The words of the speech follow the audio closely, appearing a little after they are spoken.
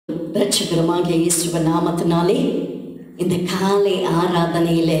இரட்சகருமாகிய இயேசுவின் நாமத்தினாலே இந்த காலை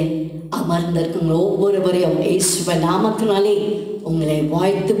ஆராதனையிலே அமர்ந்திருக்கும் ஒவ்வொருவரையும் இயேசுவின் நாமத்தினாலே உங்களை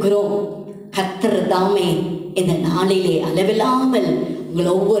வாழ்த்துகிறோம். கர்த்தர் தாமே இந்த நாளிலே அளவில்லாமல்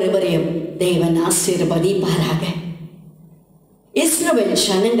உங்கள் ஒவ்வொருவரையும் தேவன் ஆசீர்வதிப்பாராக. இஸ்ரவேல்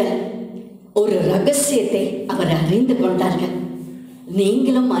ஜனங்கள் ஒரு ரகசியத்தை அவர் அறிந்து கொண்டார்கள்.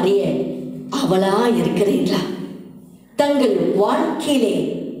 நீங்களும் அறிய அவளா இருக்கிறீர்களா? தங்கள் வாழ்க்கையிலே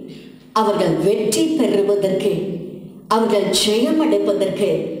அவர்கள் வெற்றி பெறுவதற்கு, அவர்கள் ஜெயம் அடைப்பதற்கு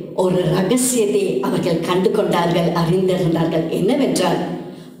ஒரு ரகசியத்தை அவர்கள் கண்டு கொண்டார்கள், அறிந்திருந்தார்கள். என்னவென்றால்,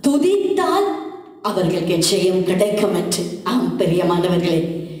 துதித்தால் அவர்களுக்கு ஜெயம் கிடைக்கும் என்று. ஆம் பிரியமானவர்களே,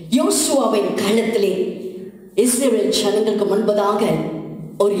 யோசுவாவின் காலத்திலே இஸ்ரவேல் ஜனங்களுக்கு முன்பதாக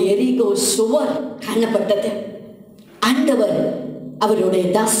ஒரு எரிகோ சுவர் காணப்பட்டது. ஆண்டவர் அவருடைய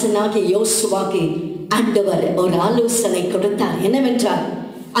தாசனாகிய யோசுவாக்கு ஆண்டவர் ஒரு ஆலோசனை கொடுத்தார். என்னவென்றால்,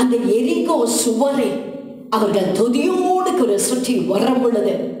 அந்த எரிகோ சுவரை அவர்கள் துதியோடு கூட சுற்றி வரும்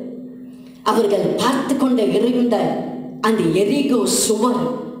பொழுது அவர்கள் பார்த்து கொண்டு இருந்த அந்த எரிகோ சுவர்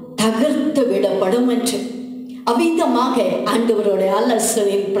தகர்த்து விடப்படும் என்று அவ்விதமாக ஆண்டவருடைய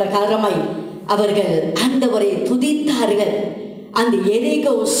ஆலோசனையின் பிரகாரமாய் அவர்கள் ஆண்டவரை துதித்தார்கள். அந்த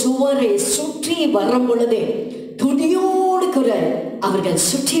எரிகோ சுவரை சுற்றி வரும் பொழுது துதியோடு கூட அவர்கள்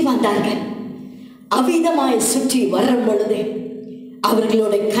சுற்றி வந்தார்கள். அவ்விதமாய் சுற்றி வரும் பொழுது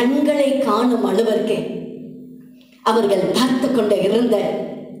அவர்களுடைய கண்களை காணும் அளவிற்கு அவர்கள் பார்த்து கொண்டு இருந்த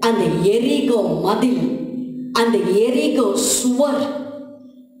அந்த எரிகோ மதில், அந்த எரிகோ சுவர்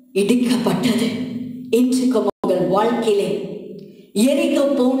இடிக்கப்பட்டது. இன்றைக்கும் உங்கள் வாழ்க்கையிலே எரிகோ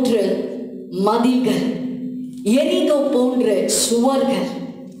போன்ற மதில்கள், எரிகோ போன்ற சுவர்கள்,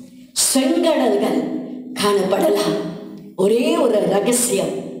 செங்கடல்கள் காணப்படலாம். ஒரே ஒரு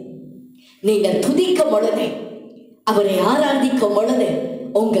ரகசியம், நீங்கள் துதிக்கும் பொழுது, அவரை ஆராதிக்கும் பொழுது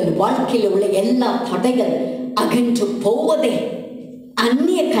உங்கள் வாழ்க்கையில் உள்ள எல்லா தடைகள் அகன்று போவதே.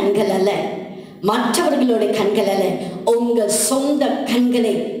 அந்நிய கண்கள் அல்ல, மற்றவர்களுடைய கண்கள் அல்ல, உங்கள் சொந்த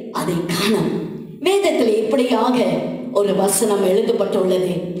கண்களை அதை காணும். வேதத்தில் இப்படியாக ஒரு வசனம்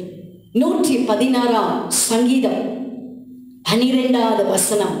எழுதப்பட்டுள்ளது. 116ஆம் சங்கீதம் 12வது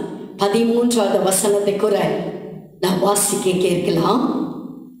வசனம் 13வது வசனத்தை கூட நான் வாசிக்க கேட்கலாம்.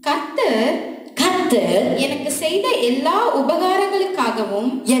 கர்த்தர் எனக்கு செய்த எல்லா உபகாரங்களுக்காகவும்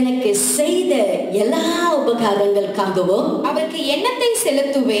அவருக்கு எண்ணத்தை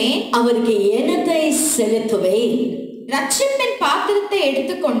செலுத்துவேன். ரட்சிப்பின் பாத்திரத்தை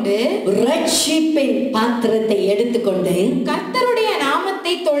எடுத்துக்கொண்டு கர்த்தருடைய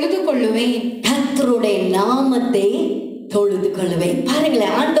நாமத்தை தொழுது கொள்ளுவேன்.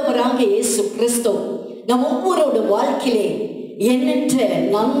 பாருங்களேன், ஆண்டவராக இயேசு கிறிஸ்து நம் ஒவ்வொருவரோட வாழ்க்கையிலே எண்ணற்ற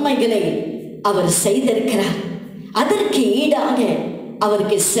நன்மைகளை அவர் செய்திருக்கிறார். அதற்கு ஈடாக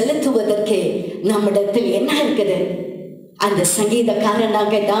அவருக்கு செலுத்துவதற்கு நம்மிடத்தில் என்ன இருக்குது? அந்த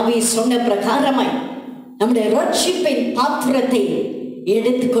சங்கீதக்காரனாக தாவீது சொன்ன பிரகாரமாய் நம்முடைய ரட்சிப்பின் பாத்திரத்தை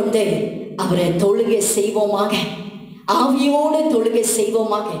எடுத்துக்கொண்டு அவரை தொழுகை செய்வோமாக. ஆவியோடு தொழுகை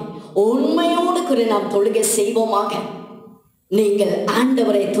செய்வோமாக, உண்மையோடு கூட நாம் தொழுகை செய்வோமாக. நீங்கள்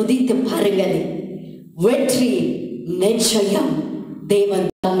ஆண்டவரை துதித்து பாருங்கள், வெற்றி நிச்சயம். தேவன்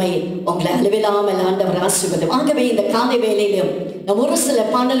தம்மை உங்களை அளவில்லாமல் ஆண்டவர் ஆசீர்வதிப்பார். ஆகவே இந்த காலை வேளையிலும் நாம் ஒரு சில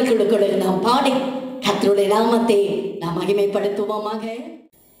பாடல்களுக்கு நாம் பாடி கர்த்தருடைய நாமத்தை நாம் மகிமைப்படுத்துவோமாக.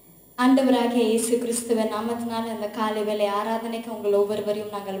 ஆண்டவராகிய இயேசு கிறிஸ்துவின் நாமத்தினால் இந்த காலை வேளை ஆராதனைக்கு உங்கள்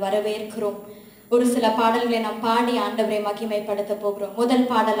ஒவ்வொருவரையும் நாங்கள் வரவேற்கிறோம். ஒரு சில பாடல்களை நாம் பாடி ஆண்டவரை மகிமைப்படுத்த போகிறோம். முதல்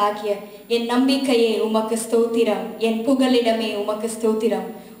பாடலாகிய என் நம்பிக்கையே உமக்கு ஸ்தோத்திரம், என் புகலிடமே உமக்கு ஸ்தோத்திரம்,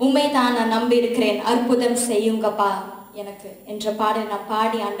 உம்மை தான் நான் நம்பி இருக்கிறேன், அற்புதம் செய்யுங்கப்பா எனக்கு என்ற பாடலை நாம்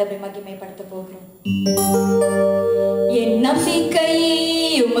பாடி ஆண்டவரை மகிமைப்படுத்த போகிறோம். என் நம்பிக்கையே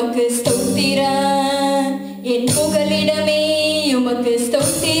உமக்கு ஸ்தோத்திரம், என் புகலிடமே உமக்கு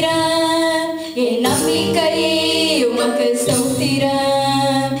ஸ்தோத்திரம், என் நம்பிக்கையே உமக்கு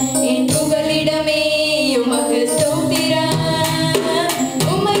ஸ்தோத்திரம், என் புகலிடமே உமக்கு ஸ்தோத்திரம்,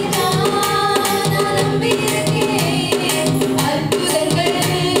 உம்மை தான் நான் நம்பி இருக்கிறேன், அற்புதங்கள்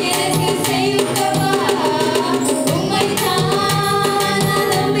எனக்கு செய்யுங்கப்பா, உம்மை தான் நான்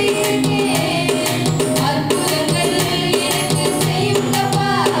நம்பி இருக்கிறேன், அற்புதங்கள் எனக்கு செய்யுங்கப்பா,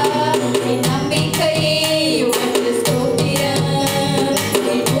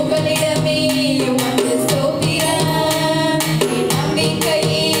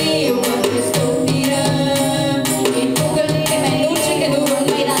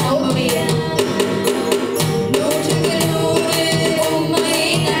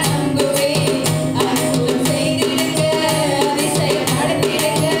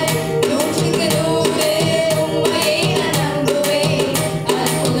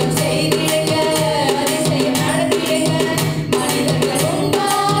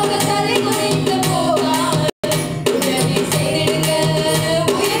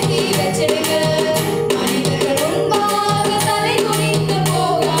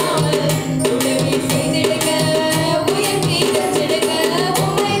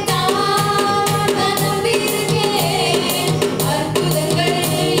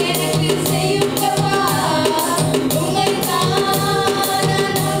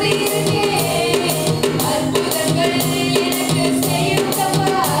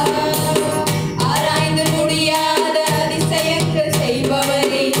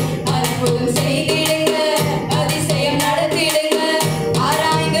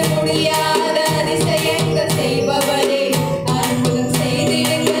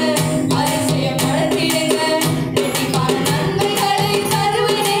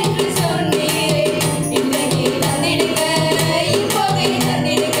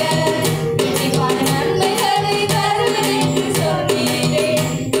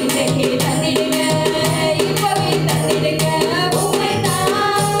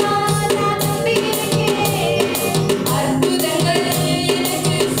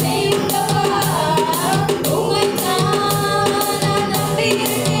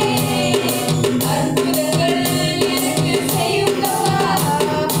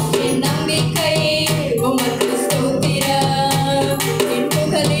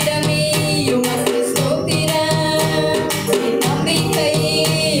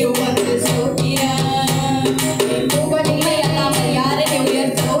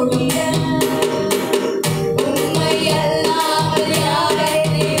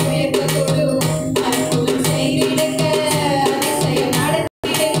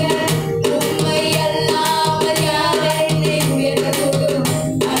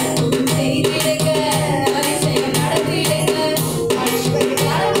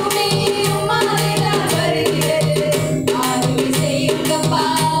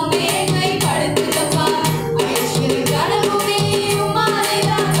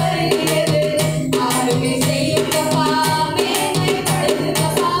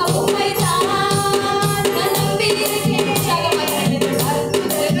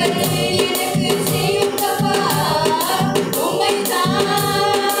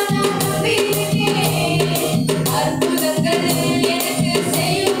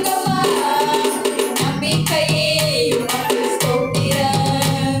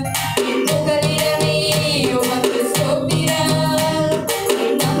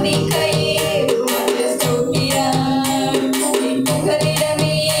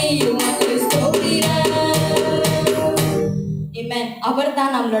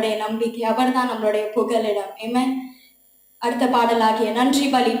 நம்மளுடைய நம்பிக்கை, அவர்தான் நம்மளுடைய புகலிடம். ஆமென். அடுத்த பாடலாகிய நன்றி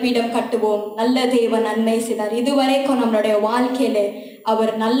பலி பீடம் கட்டுவோம், நல்ல தேவன் நன்மை செய்தார். இதுவரைக்கும் நம்மளுடைய வாழ்க்கையில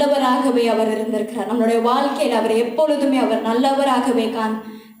அவர் நல்லவராகவே அவர் இருந்திருக்கிறார். நம்மளுடைய வாழ்க்கையில அவர் எப்பொழுதுமே அவர் நல்லவராகவே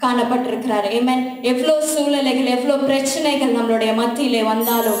காணப்பட்டிருக்கிறார். ஆமென். எவ்வளோ சூழ்நிலைகள், எவ்வளோ பிரச்சனைகள் நம்மளுடைய மத்தியிலே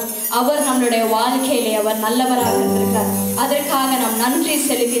வந்தாலும் அவர் நம்மளுடைய வாழ்க்கையிலே அவர் நல்லவராக இருந்திருக்கிறார். அதற்காக நாம் நன்றி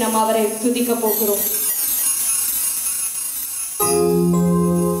செலுத்தி நாம் அவரை துதிக்க போகிறோம்.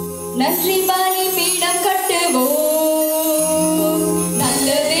 நன்றி பலி பீடம் கட்டுவோம், நல்ல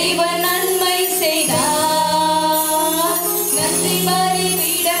தேவன் நன்மை செய்தார். நன்றி பலி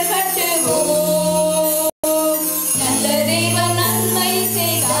பீடம் கட்டுவோம், நல்ல தேவன் நன்மை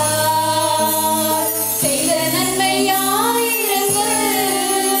செய்தார். செய்த நன்மை ஆயிரங்கள்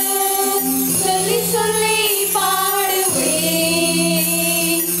சொல்லி சொல்லி பாடுவேன்.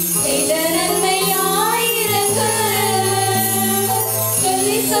 செய்த நன்மை ஆயிரங்கள்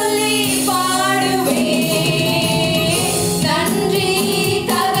சொல்லி சொல்லி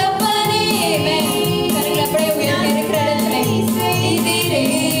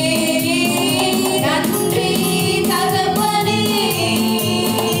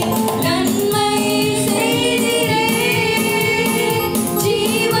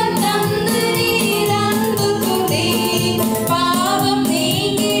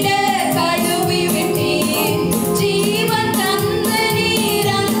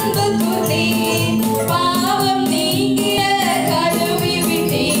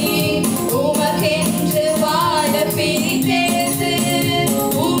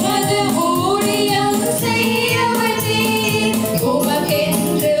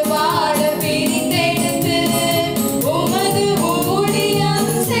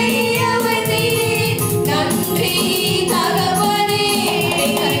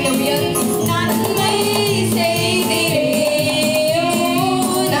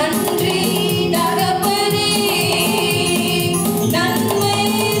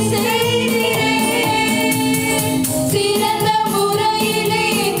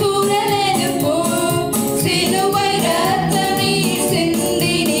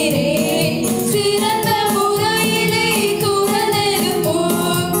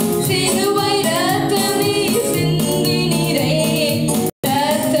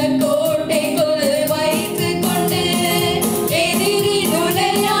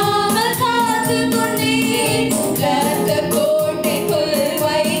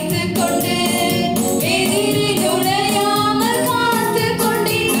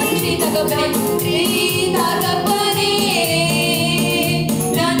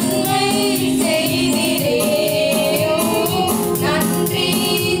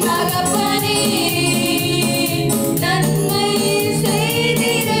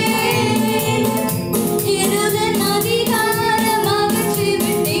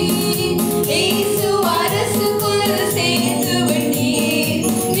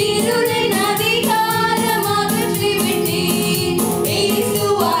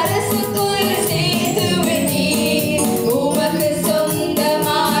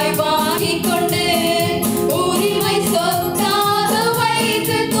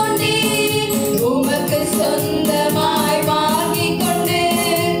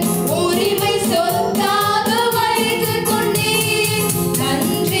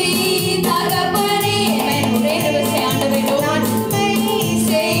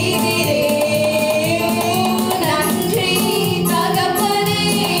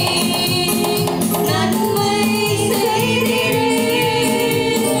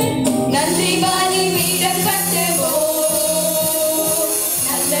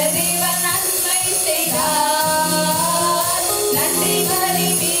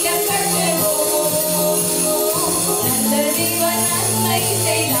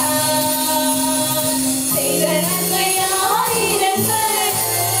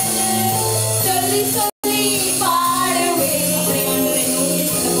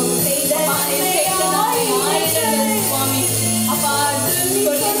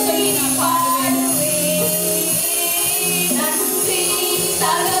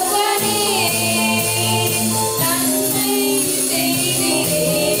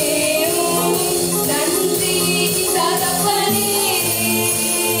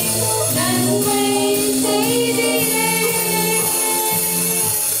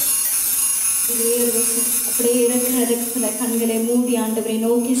கண்களை மூடி ஆண்டவரை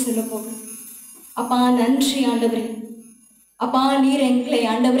நோக்கி சொல்ல போகிறோம். அப்பா நன்றி ஆண்டவரே. அப்பா நீர் எங்களை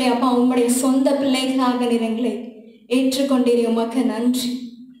ஆண்டவரே அப்பா உம்முடைய சொந்த பிள்ளைகளாக நீர் எங்களை ஏற்றுக்கொண்டீரே, உமக்கு நன்றி.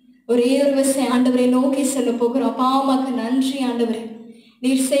 ஒரே ஒரு விஷயம் ஆண்டவரை நோக்கி சொல்ல போகிறோம். அப்பா உமக்கு நன்றி ஆண்டவரே.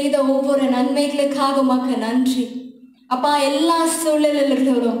 நீர் செய்த ஒவ்வொரு நன்மைகளுக்காக உமக்கு நன்றி. அப்பா எல்லா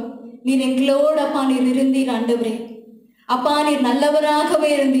சூழலிலும் நீர் எங்களோட அப்பா நீர் இருந்தீர் ஆண்டவரே. அப்பா நீர் நல்லவராகவே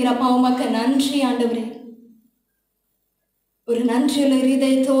இருந்தீர் அப்பா. உமக்கு நன்றி ஆண்டவரே. ஒரு நன்றியுள்ள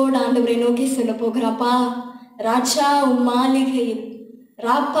இதயத்தோடு ஆண்டவரை நோக்கி சொல்ல போகிறப்பா, ராஜா உன் மாளிகையில்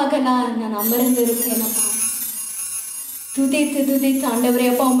ராப்பகலா நான் அமர்ந்திருப்பேன் அப்பா. துதித்து துதித்து ஆண்டவரே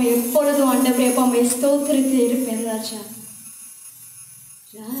அப்பா உண்மை எப்பொழுதும் ஆண்டவரே அப்பா உண்மை ஸ்தோத்திரித்து இருப்பேன் ராஜா.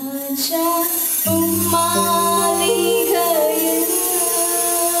 ராஜா உன் மாளிகையில்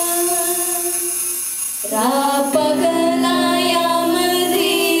ராப்பகலாய்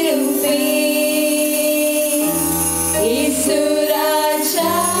அமர்ந்திருப்பேன். இயேசு ராஜா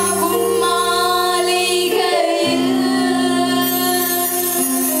உன் மாளிகையில்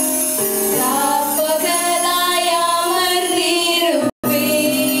ராப்பகலாய் அமர்ந்திருப்பேன்.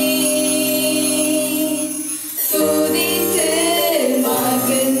 துதித்து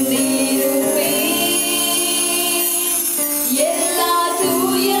மகிழ்ந்திருப்பேன். எல்லா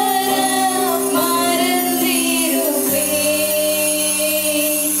துயரம் மறந்திருப்பேன்.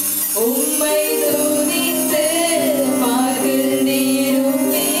 உம்மை துதித்து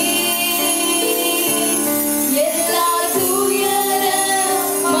மகிழ்ந்திருப்பேன். எல்லா துயரம்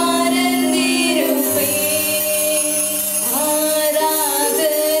மறந்திருப்பேன்.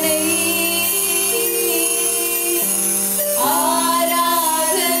 ஆராதனை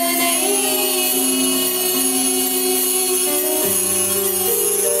ஆராதனை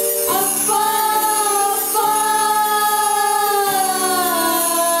அப்பா அப்பா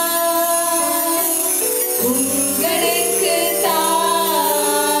உங்களுக்கு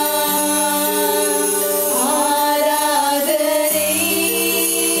ஆராதனை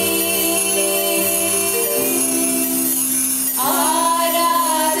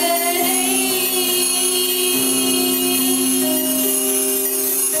ஆராதனை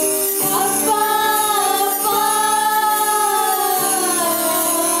அப்பா அப்பா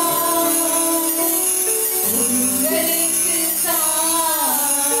உங்களுக்கு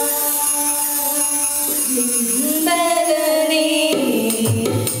இன்பலனே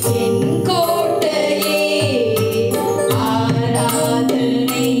என் கோட்டையே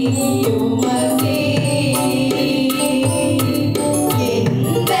ஆராதனை உமக்கே.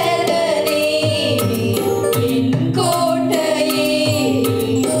 இன்பலனே என் கோட்டையே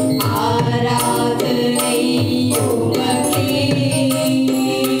ஆராதனை உமக்கே.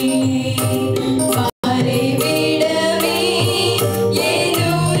 மறைவிடமே என்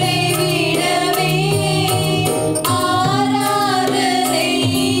உறைவிடமே ஆராதனை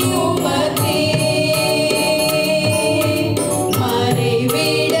உமக்கே.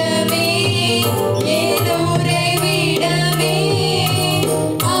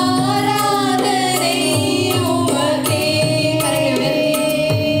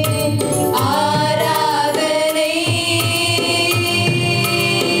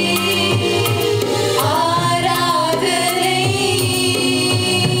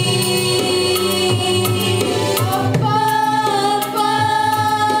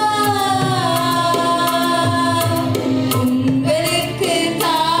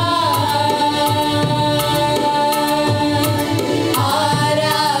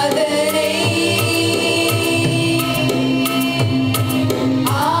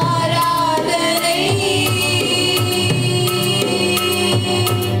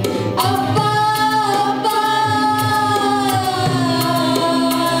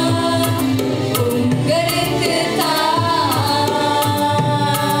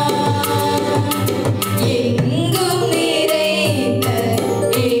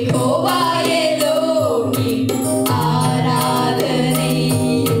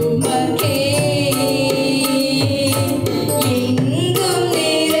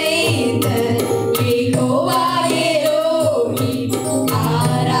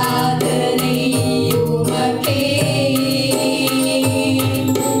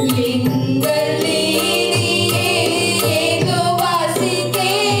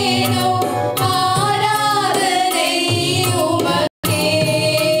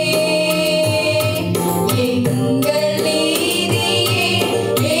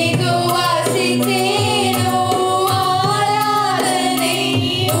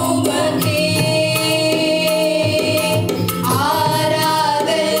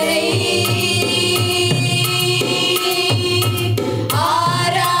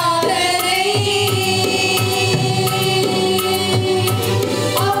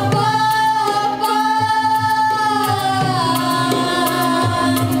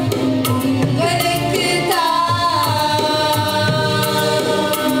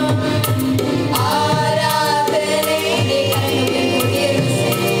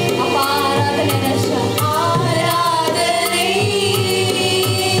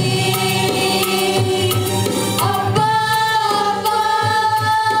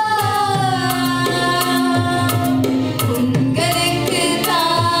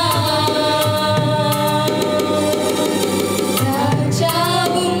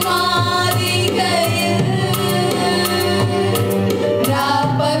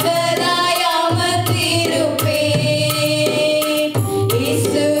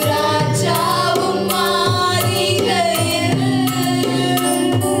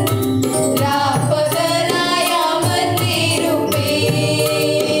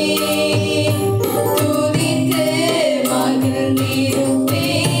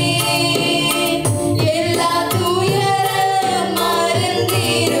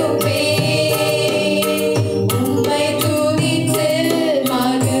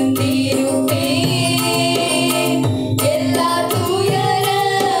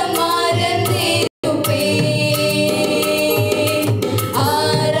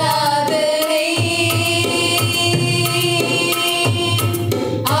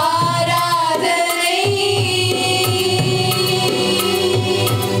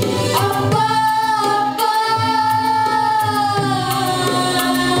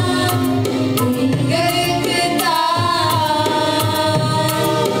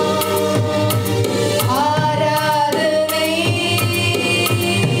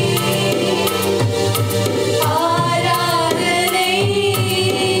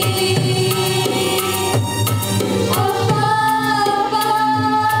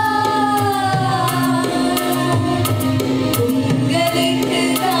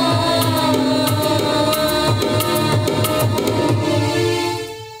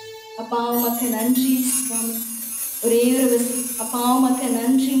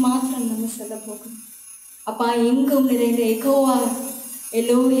 அப்பா எங்கும் நிறைந்த எகோவா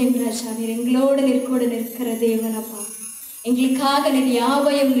எல்லோஹிம் ராஜா, நீர் எங்களோடு கூட நிற்கிற தேவன். அப்பா எங்களுக்காக நீர்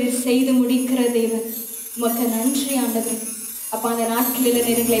யாவையும் நீர் செய்து முடிக்கிற தேவன். உமக்கு நன்றி ஆண்டவரே. அப்பா அந்த நாட்களில்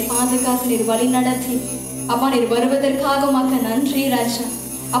நீர் எங்களை பாதுகாத்து நீர் வழி நடத்தி அப்பா நீர் வருவதற்காக உமக்கு நன்றி ராஜா.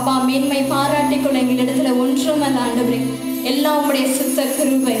 அப்பா மேன்மை பாராட்டிக்கொள்ள எங்களிடத்துல ஒன்றுமல்ல ஆண்டவரே, எல்லாம் உம்முடைய சுத்த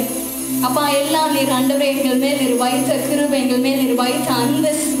கிருபை. அப்பா எல்லாம் நீர் ஆண்டவரே எங்கள் மேல் நீர் வைத்த கிருபை, எங்கள் மேல் நீர் வைத்த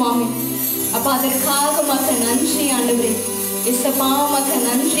அன்பு சுவாமி. அப்பா அதற்காக உமக்கு நன்றி ஆண்டவரே. இசப்பா உமக்கு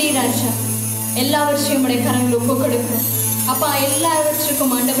நன்றி ராஜா. எல்லாவற்றையும் உடைய கரங்கள் ஒப்பு கொடுக்கிறோம். அப்பா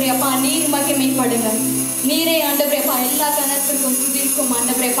எல்லாவற்றுக்கும் ஆண்டவரே அப்பா நீர் மகிமைப்படுங்க. நீரே ஆண்டவரே அப்பா எல்லா கணத்திற்கும் துதிக்கும்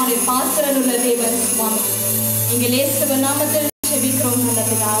ஆண்டவரே அப்பா நீர் பாத்திரல் உள்ள தேவன் சுவாமி. எங்கள் இயேசுவ நாமத்தில் ஜெபிக்கிறோம் நல்ல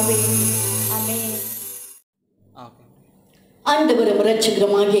பிதாவே. ஆமென். ஆண்டவரும்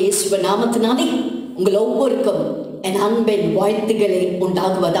இரட்சகருமாகிய இயேசுவ நாமத்தினாலே உங்கள் ஒவ்வொருக்கும் என் அன்பின் வாழ்த்துக்களை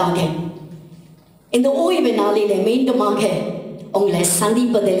உண்டாகுவதாக. இந்த ஓய்வு நாளிலே மீண்டுமாக உங்களை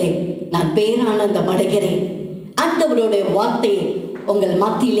சந்திப்பதிலே நான் பேரானந்தம் அடைகிறேன். ஆண்டவருடைய வார்த்தை உங்கள்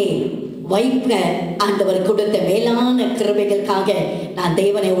மத்தியிலே வைக்க ஆண்டவர் கொடுத்த மேலான கிருபைகளுக்காக நான்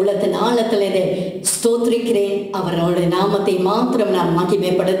தேவனை உள்ளத்தின் ஆழத்திலே ஸ்தோத்திரிக்கிறேன். அவருடைய நாமத்தை மாத்திரம் நான்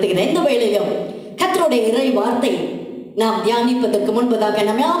மகிமைப்படுத்துகிறேன். இந்த வேளையிலும் கர்த்தருடைய இறை வார்த்தை நாம் தியானிப்பதற்கு முன்பதாக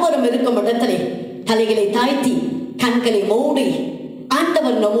நாம் யாவரும் இருக்கும் இடத்திலே தலைகளை தாழ்த்தி கண்களை மூடி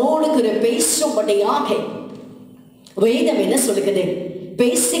ஆண்டவர் நம்மோடு கூட பேசும்படியாக வேதம் என்ன சொல்லுகிறது?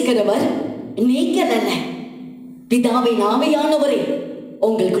 பேசுகிறவர் நீங்கள் அல்ல, பிதாவின் ஆவியானவரே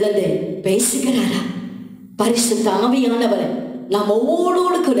உங்களுக்குள்ளது பேசுகிறாரா? பரிசுத்த ஆவியானவர்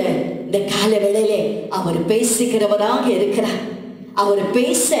நம்மோடு கூட இந்த கால வேளையிலே அவர் பேசுகிறவராக இருக்கிறார். அவர்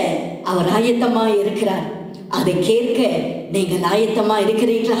பேச அவர் ஆயத்தமாய் இருக்கிறார். அதை கேட்க நீங்கள் ஆயத்தமா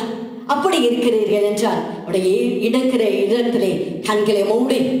இருக்கிறீர்களா? அப்படி இருக்கிறீர்கள் என்றால் அவருடைய இடக்கிற இடத்திலே கண்களை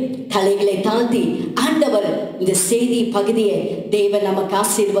மூடி தலைகளை தாழ்த்தி ஆண்டவர் இந்த செய்தி பகுதியை தேவன் நமக்கு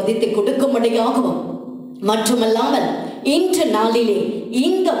ஆசீர்வதித்து கொடுக்கும்படியாகவும் மட்டுமல்லாமல் இன்று நாளிலே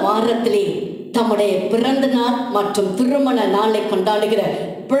இந்த வாரத்திலே தம்முடைய பிறந்த நாள் மற்றும் திருமண நாளை கொண்டாடுகிற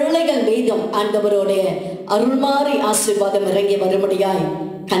பிள்ளைகள் மீதும் ஆண்டவருடைய அருள்மாறி ஆசீர்வாதம் இறங்கி வரும்படியாய்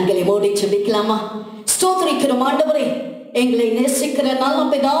கண்களை மூடி ஜெபிக்கலாமா? ஸ்தோத்திரிக்கிறோம் ஆண்டவரே, எங்களை நேசிக்கிற நல்ல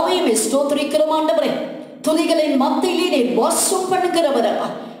பிதாவே, ஸ்தோத்திரிக்கிறோம் ஆண்டவரே. துணிகளின் மத்தியிலே நீர் வாசம் பண்ணுகிறவரா,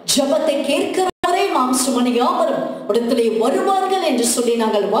 ஜெபத்தை கேட்கிறவரே மாம்சமணி யாவரும் இடத்திலே வருவார்கள் என்று சொல்லி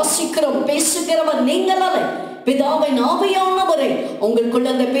நாங்கள் வாசிக்கிறோம். பேசுகிறவர் நீங்கள் அல்ல, பிதாவின் ஆவியானவரை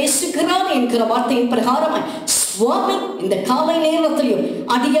உங்களுக்குள்ள பேசுகிறார் என்கிற வார்த்தையின் பிரகாரமாய் சுவாமி இந்த காலை நேரத்திலையும்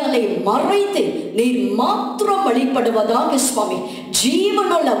அடியாலை மறைத்து நீர் மாத்திரம் வழிபடுவதாக சுவாமி.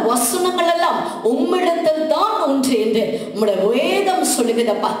 ஜீவனுள்ள வசனங்கள் எல்லாம் உம்மிடத்தில் தான் ஒன்று என்று உம்முடைய வேதம்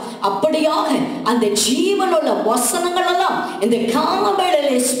சொல்லுகிறப்பா. அப்படியாக அந்த ஜீவனுள்ள வசனங்கள் எல்லாம் இந்த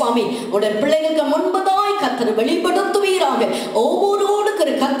காலவேளையிலே சுவாமி உடைய பிள்ளைகளுக்கு முன்பதாய் கர்த்தர் வெளிப்படுத்துவீராக. ஒவ்வொருவரோடு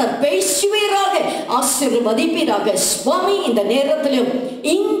கர்த்தர் பேசுவீராக, ஆசீர்வதிப்பீராக சுவாமி. இந்த நேரத்திலும்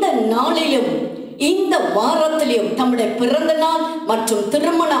இந்த நாளிலும் இந்த வாரத்திலும் தம்முடைய பிறந்த நாள் மற்றும்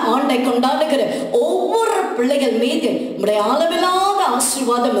திருமண ஆண்டை கொண்டாடுகிற ஒவ்வொரு பிள்ளைகள் மீது உம்முடைய அளவிலாத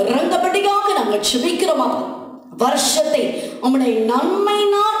ஆசீர்வாதம் இறங்கபடியாக நாங்கள் ஜெபிக்கிறோம். வருஷத்தை உம்முடைய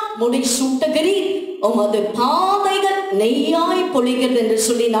நன்மையினால் முடி சூட்டுகிறீர், உமது பாதைகள் நெய்யாய் பொழிகிறது என்று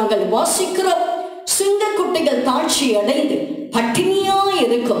சொல்லி நாங்கள் வாசிக்கிறோம். சிங்க குட்டிகள் தாழ்ச்சி அடைந்து பட்டினியாய்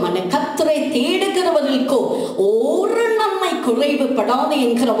இருக்கும் அந்த கர்த்தரை தேடுகிறவர்களுக்கோ ஒரு நன்மை குறைவுபடாது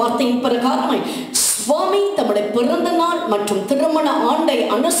என்கிற வார்த்தையின் பிரகாரமாய் சுவாமி தம்முடைய பிறந்த நாள் மற்றும் திருமண ஆண்டை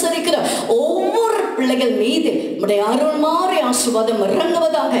அனுசரிக்கிற ஒவ்வொரு பிள்ளைகள் மீது உடைய அருள்மாறி ஆசீர்வாதம்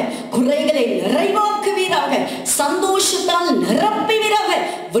இறங்குவதாக. குறைகளை நிறைவாக்குவீராக, சந்தோஷத்தால் நிரப்புவீராக,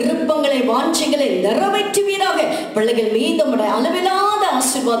 விருப்பங்களை வாஞ்சைகளை நிறைவேற்றுவீராக. பிள்ளைகள் மீது உடைய அளவிலாத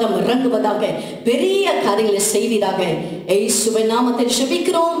ஆசீர்வாதம் இறங்குவதாக. பெரிய காரியங்களை செய்வீராக. இயேசுவின் நாமத்தில்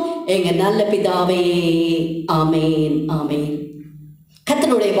ஜெபிக்கிறோம் எங்க நல்ல பிதாவே, ஆமேன் ஆமேன்.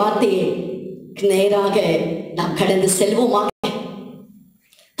 கர்த்தருடைய வார்த்தையை நேராக நாம் கடந்து செல்வோமாக.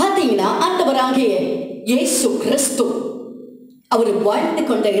 பார்த்தீங்கன்னா ஆண்டவராகிய இயேசு கிறிஸ்து அவர் வாழ்ந்து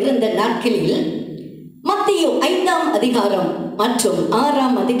கொண்டு இருந்த நாட்களில் மத்தேயு 5ஆம் அதிகாரம் மற்றும்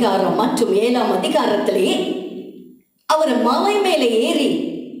 6ஆம் அதிகாரம் மற்றும் 7ஆம் அதிகாரத்திலே அவர் மலை மேலே ஏறி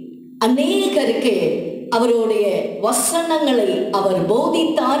அநேகருக்கு அவருடைய வசனங்களை அவர்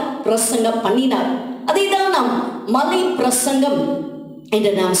போதித்தார், பிரசங்கம் பண்ணினார். அதை தான் நாம் மலை பிரசங்கம்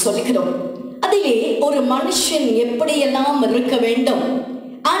என்று நாம் சொல்கிறோம். அதிலே ஒரு மனுஷன் எப்படியெல்லாம் இருக்க வேண்டும்,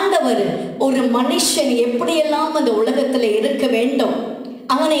 ஆண்டவர் ஒரு மனுஷன் எப்படியெல்லாம் அந்த உலகத்தில் இருக்க வேண்டும்,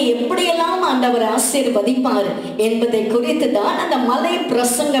 அவனை எப்படியெல்லாம் ஆண்டவர் ஆசீர்வதிப்பார் என்பதை குறித்து தான் அந்த மலை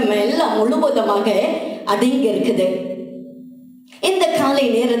பிரசங்கம் எல்லாம் முழுவதுமாக அடங்கி இருக்குது. இந்த காலை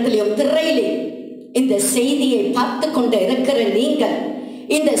நேரத்திலும் திரையிலே இந்த செய்தியை பார்த்து கொண்டு இருக்கிற நீங்கள்,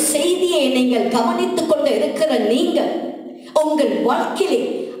 இந்த செய்தியை நீங்கள் கவனித்துக் கொண்டு இருக்கிற நீங்கள், உங்கள் வாழ்க்கையிலே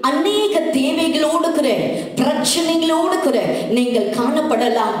அநேக தேவைகளோடு பிரச்சனைகளோடு நீங்கள்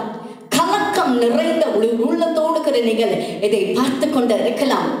காணப்படலாம். கலக்கம் நிறைந்த உள்ளத்தோடு நீங்கள் இதை பார்த்து கொண்டு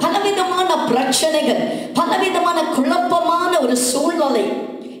இருக்கலாம். பலவிதமான பிரச்சனைகள், பலவிதமான குழப்பமான ஒரு சூழ்நிலை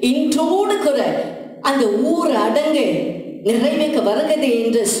இன்றோடு அந்த ஊர் அடங்கு நிறைவேற்க வருகிறது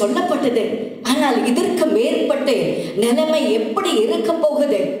என்று சொல்லப்பட்டது. ஆனால் இதற்கு மேற்பட்டு நிலைமை எப்படி இருக்க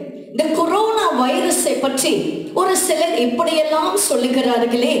போகுது? இந்த கொரோனா வைரஸை பற்றி ஒரு சிலர் இப்படியெல்லாம்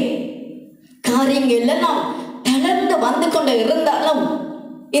சொல்லுகிறார்களே, காரியங்கள் எல்லாம் தளர்ந்து வந்து கொண்டு இருந்தாலும்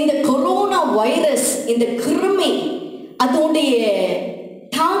இந்த கொரோனா வைரஸ், இந்த கிருமி, அதோடைய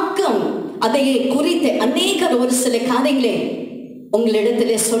தாக்கம், அதை குறித்து அநேகர் ஒரு சில காரியங்களே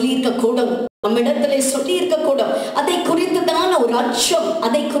உங்களிடத்திலே சொல்லியிருக்க கூடும், நம்மிடத்திலே சொல்லியிருக்க கூடும். அதை குறித்துதான ஒரு அச்சம்,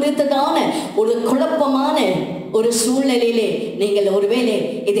 அதை குறித்துதான ஒரு குழப்பமான ஒரு சூழ்நிலையிலே நீங்கள் ஒருவேளை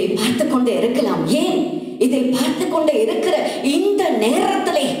இதை பார்த்து கொண்டு இருக்கலாம். ஏன் இதை பார்த்து கொண்டு இருக்கிற இந்த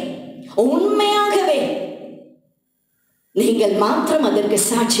நேரத்திலே உண்மையாகவே நீங்கள் மாத்திரம் அதற்கு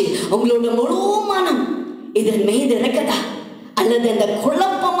சாட்சி, உங்களோட முழு மனம் இதன் மீது இருக்கதா? அல்லது அந்த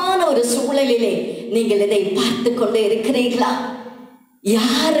குழப்பமான ஒரு சூழலிலே நீங்கள் இதை பார்த்து கொண்டு இருக்கிறீர்களா?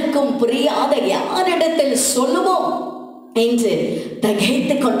 யாருக்கும் புரியாத யாரிடத்தில் சொல்லுவோம் என்று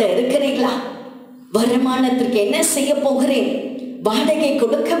தகைத்து கொண்டு இருக்கிறீர்களா? வருமானத்திற்கு என்ன செய்ய போகிறேன்? வாடகை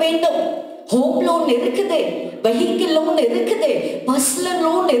கொடுக்க வேண்டும், ஹோம் லோன் இருக்குது, வெஹிக்கிள் லோன் இருக்குது, பர்சனல்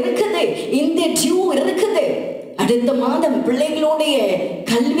லோன் இருக்குது, இந்த டியூ இருக்குது, அடுத்த மாதம் பிள்ளைகளுடைய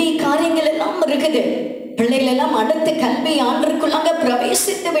கல்வி காரியங்கள் எல்லாம் இருக்குது. பிள்ளைகள் எல்லாம் அடுத்த கல்வி ஆண்டிற்குள்ளாக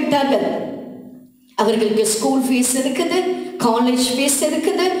பிரவேசித்து விட்டார்கள். அவர்களுக்கு ஸ்கூல் ஃபீஸ் இருக்குது, காலேஜ் ஃபீஸ்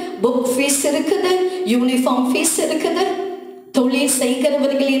இருக்குது, புக் ஃபீஸ் இருக்குது, யூனிஃபார்ம் ஃபீஸ் இருக்குது. தொழில்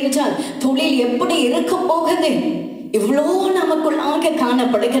செய்கிறவர்கள் என்றால் தொழில் எப்படி இருக்க போகுது? இவ்வளோ நமக்குள்ளாக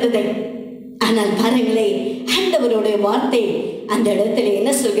காணப்படுகிறது. ஆனால் பாருங்களே, ஆண்டவருடைய வார்த்தை அந்த இடத்துல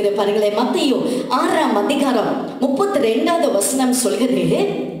என்ன சொல்கிற பாருங்களே, மத்தேயு 6ஆம் அதிகாரம் 32வது வசனம் சொல்கிறது,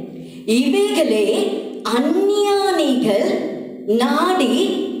 இவைகளே அஞ்ஞானிகள் நாடி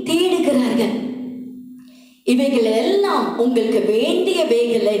தேடுகிறார்கள். இவைகள் எல்லாம் உங்களுக்கு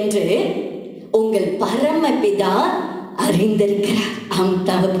வேண்டியவைகள் என்று உங்கள் பரமபிதா அறிந்திருக்கிறார். ஆம்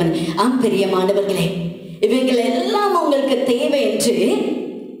தகப்பன், ஆம் பிரியமானவர்களே, இவைகள் எல்லாம் உங்களுக்கு தேவை என்று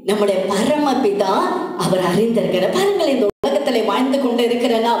நம்முடைய பரமபிதா அவர் அறிந்திருக்கிறார். பாருங்கள், இந்த உலகத்திலே வாழ்ந்து கொண்டு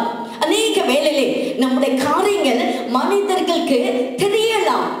இருக்கிற நாம் அநேக வேளையிலே நம்முடைய காரியங்கள் மனிதர்களுக்கு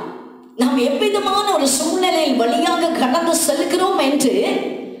தெரியலாம். நாம் எவ்விதமான ஒரு சூழ்நிலையில் வழியாக கடந்து செல்கிறோம் என்று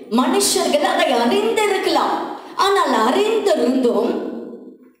மனுஷர்கள் அதை அறிந்திருக்கலாம். ஆனால் அறிந்திருந்தும்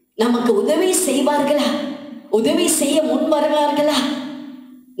நமக்கு உதவி செய்வார்களா? உதவி செய்ய முன் வருவார்களா?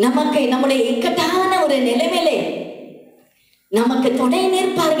 நமக்கு நம்முடைய இக்கட்டான ஒரு நிலைமையிலே நமக்கு துணை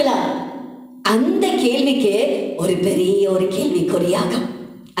நிற்பார்களா? அந்த கேள்விக்கு ஒரு பெரிய ஒரு கேள்விக்குறியாகும்.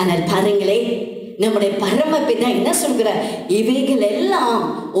 ஆனால் பாருங்களே, நம்முடைய பரமபிதா என்ன சொல்கிறார்? இவைகள் எல்லாம்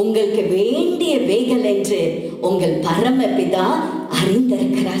உங்களுக்கு வேண்டியவைகள் என்று உங்கள் பரமபிதா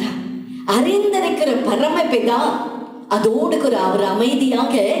அறிந்திருக்கிறாரா? அறிந்திருக்கிற பரமபிதா அதோடு அவர்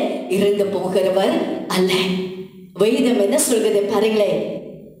அமைதியாக இருந்து போகிறவர் அல்ல. வேதம் என்ன சொல்கிறது பாருங்களே,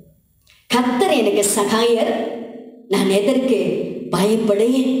 கர்த்தர் எனக்கு சகாயர், நான் எதற்கு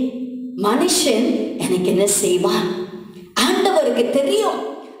பயப்படேன்? மனுஷன் எனக்கு என்ன செய்வான்? ஆண்டவருக்கு தெரியும்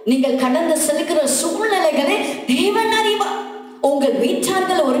நீங்கள் கடந்து செல்கிற சூழ்நிலைகளை தேவன் அறிவார். உங்கள்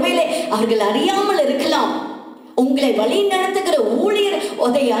வீட்டார்கள் ஒருவேளை அவர்கள் அறியாமல் இருக்கலாம், உங்களை வழி நடத்துகிற ஊழியர்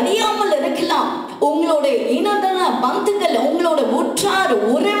அதை அறியாமல் இருக்கலாம், உங்களோட இனதன பந்துகள், உங்களோட உற்றார்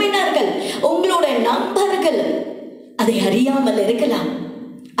உறவினர்கள், உங்களோட நண்பர்கள் அதை அறியாமல் இருக்கலாம்.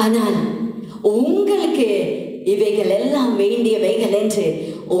 ஆனால் உங்களுக்கு இவைகள் எல்லாம் வேண்டியவைகள் என்று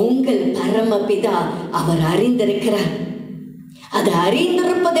உங்கள் பரமபிதா அவர் அறிந்திருக்கிறார். அது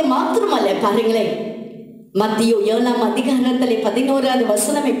அறிந்திருப்பதை மாத்திரமல்ல, பாருங்களேன், மத்தேயு 7ஆம் அதிகாரத்திலே 11வது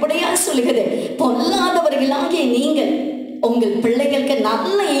வசனம் இப்படியா சொல்கிறது, பொல்லாதவர்களாகிய நீங்கள் உங்கள் பிள்ளைகளுக்கு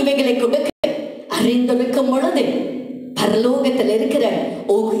நல்ல ஈவைகளை கொடுக்க அறிந்திருக்கும் பொழுது பரலோகத்தில் இருக்கிற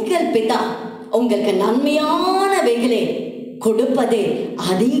உங்கள் பிதா உங்களுக்கு நன்மையானவைகளை கொடுப்பதே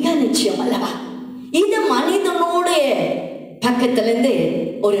அதிக நிச்சயம் அல்லவா? இது மனிதனுடைய பக்கத்திலிருந்து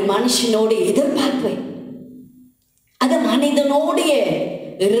ஒரு மனுஷனோட எதிர்பார்ப்பு, அது மனிதனுடைய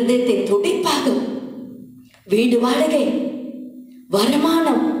இருதயத்தை துடிப்பாகும். வீடு வாடகை,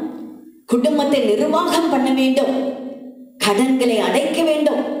 வருமானம், குடும்பத்தை நிர்வாகம் பண்ண வேண்டும், கடன்களை அடைக்க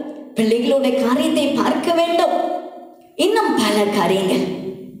வேண்டும், பிள்ளைகளுடைய காரியத்தை பார்க்க வேண்டும், இன்னும் பல காரியங்கள்.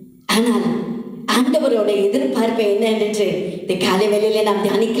 ஆனால் ஆண்டவரோட எதிர்பார்ப்பு என்ன என்று இந்த காலை வேளையில நாம்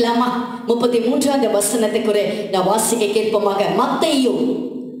தியானிக்கலாமா? 33வது வசனத்துக்கு நான் வாசிக்க கேட்போமாக. மத்தேயு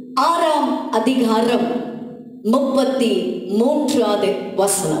 6ஆம் அதிகாரம் 33வது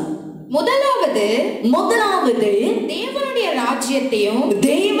வசனம். முதலாவது தேவனுடைய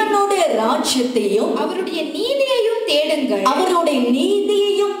ராஜ்யத்தையும் அவருடைய நீதியையும் தேடுங்கள்.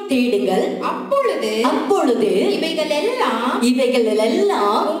 அப்பொழுது இவைகள்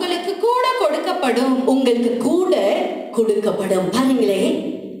எல்லாம் உங்களுக்கு கூட கொடுக்கப்படும். பாருங்களே,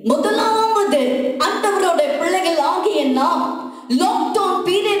 முதலாவது ஆண்டவருடைய பிள்ளைகள் ஆகிய நாம், லாக்டவுன்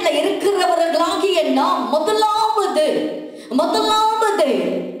பீரியட்ல இருக்கிறவர்களாகிய நாம், முதலாவது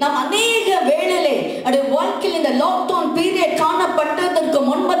நாம் அநேக வேளையிலே நம்முடைய வாழ்க்கையில் இந்த லாக்டவுன் பீரியட் காணப்பட்டதற்கு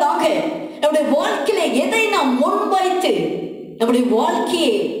முன்பதாக நம்முடைய வாழ்க்கையில எதை நாம் முன்வைத்து நம்முடைய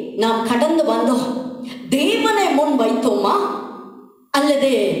வாழ்க்கையை நாம் கடந்து வந்தோம்? தேவனை முன் வைத்தோமா?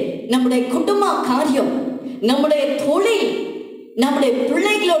 அல்லது நம்முடைய குடும்ப காரியம், நம்முடைய தொழில், நம்முடைய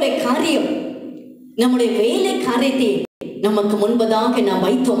பிள்ளைகளுடைய காரியம், நம்முடைய வேலை காரியத்தை நமக்கு முன்பதாக நாம்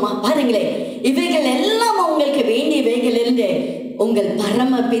வைத்தோமா? பாருங்களேன், இவைகள் எல்லாம் உங்களுக்கு வேண்டியவைகள் என்று உங்கள்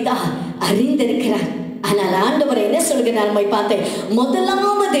பரமபிதா அறிந்திருக்கிறார். ஆனால் ஆண்டவர் என்ன சொல்கிறார்? பார்த்தேன்,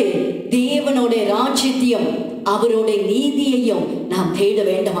 முதலாவது தேவனுடைய ராஜ்யத்தையும் அவருடைய நீதியையும் நாம் தேட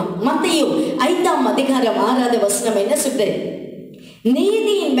வேண்டுமா? மத்தேயு 5ஆம் அதிகாரம் 6வது வசனம் என்ன சொல்றது?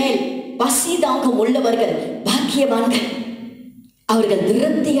 நீதியின் மேல் பசிதாகம் உள்ளவர்கள் பாக்கியவான்கள், அவர்கள்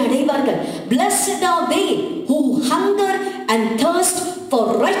திருப்தி அடைவார்கள். Blessed are they who hunger and thirst for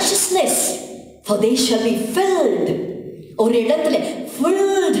righteousness, for they shall be filled. ஒரு இடத்துல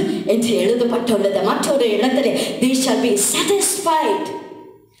filled என்று எழுதப்பட்டுள்ளது, மற்றொரு இடத்துல they shall be satisfied.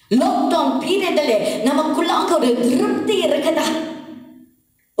 Lockdown பீரியட்ல நமக்குள்ளாக ஒரு திருப்தி இருக்குதா?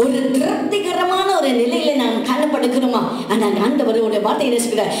 ஒரு திருப்திகரமான ஒரு நிலையில நாம் காணப்படுகிறோமா? ஆனால் ஆண்டவரோட வார்த்தை என்ன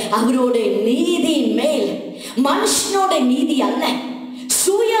சொல்கிறார்? அவருடைய நீதியின் மேல், மனுஷனோட நீதி அல்ல,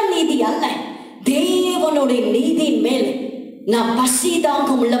 சுய நீதி அல்ல, தேவனுடைய நீதியின் மேல் நாம்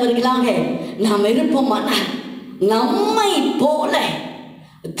பசிதாகம் உள்ளவர்களாக நாம் இருப்போமானால் நம்மை போல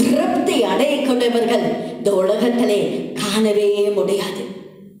திருப்தி அடையக்கூடியவர்கள் இந்த உலகத்திலே காணவே முடியாது.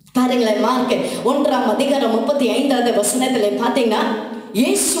 பாருங்களேன், மார்க் 1ஆம் அதிகாரம் 35வது வசனத்திலே பார்த்தீங்கன்னா,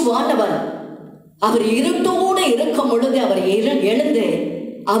 இயேசுவானவர் அவர் இருட்டோடு இருக்கும் பொழுது அவர் எழுந்து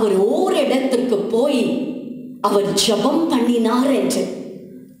அவர் ஓர் இடத்திற்கு போய் அவர் ஜெபம் பண்ணினார் என்று.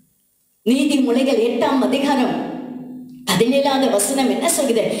 நீதிமொழிகள் 8ஆம் அதிகாரம் 17வது வசனம் என்ன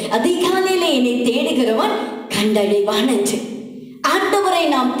சொல்கிறது? அதிகாலையிலே என்னை தேடுகிறவன் கண்டடைவான் என்று. ஆண்டவரை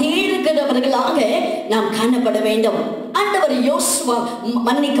நாம் தேடுகிறவர்களாக நாம் காணப்பட வேண்டும். ஆண்டவர்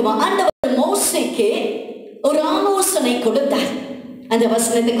ஆண்டவர் மோசேக்கு ஒரு ஆலோசனை கொடுத்தார். அந்த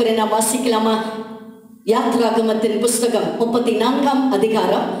வசனத்துக்கு நாம் வாசிக்கலாமா? யாத்ராகமத்தின் புஸ்தகம் 34ஆம்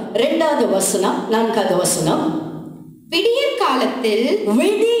அதிகாரம் 2வது வசனம் 4வது வசனம். விடியற்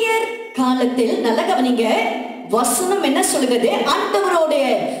காலத்தில் நல்ல கவனிங்க, வசனம் என்ன சொல்கிறது? ஆண்டவருடைய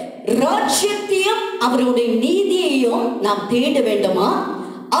ராஜ்யத்தையும் அவருடைய நீதியையும் நாம் தேட வேண்டுமா?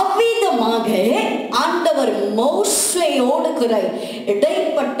 அவ்விதமாக ஆண்டவர் மோசேயோடு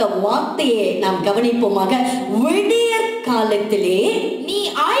இடைப்பட்ட வார்த்தையை நாம் கவனிப்போமாக. விடியற் காலத்திலே நீ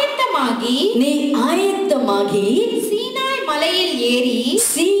ஆயத்தமாகி சீனாய் மலையில் ஏறி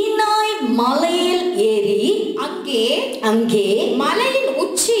அங்கே மலையின்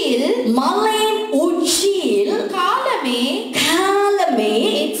உச்சியில் காலமே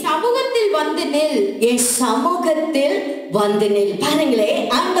என் சமூகத்தில் வந்து நில். பாருங்களே,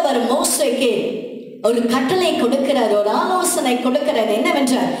 ஆண்டவர் மோசேக்கு ஒரு கட்டளை கொடுக்கிறார், ஒரு ஆலோசனை கொடுக்கிறார்.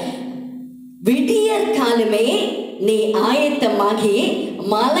 என்னவென்றால், விடியற் காலமே நீ ஆயத்தமாகி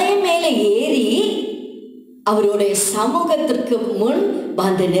மலை மேல ஏறி அவருடைய சமூகத்திற்கு முன்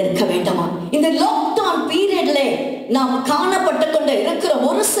வந்து நிற்க வேண்டுமா? இந்த லாக்டவுன் பீரியட்ல நாம் காணப்பட்டு கொண்டு இருக்கிற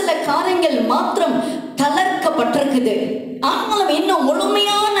ஒரு சில காரியங்கள் மாத்திரம் தளர்க்கப்பட்டிருக்குது. ஆனாலும் இன்னும்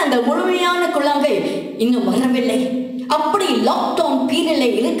முழுமையான குழாங்கள் இன்னும் வரவில்லை. அப்படி லாக்டவுன் பீரியட்ல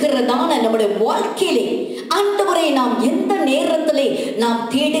இருக்கிறதான நம்முடைய வாழ்க்கையிலே ஆண்டவரை நாம் எந்த நேரத்திலே நாம்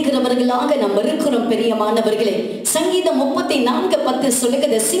தேடுகிறவர்களாக நாம் இருக்கிறோம். பெரியமானவர்களே, சங்கீதம் 34:10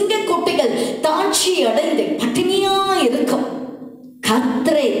 சொல்லுகிறது, சிங்கக்குட்டிகள் தாழ்ச்சி அடைந்து பட்டினியா இருக்கும்,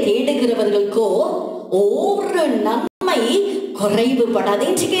 கர்த்தரை தேடுகிறவர்களுக்கோ ஒரு நன்மை குறைவுபடாது.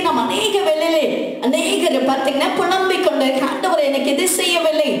 இன்றைக்கு நாம் அநேக வேளையிலே அநேகர் பார்த்தீங்கன்னா புலம்பிக் கொண்டு, ஆண்டவர் எனக்கு எது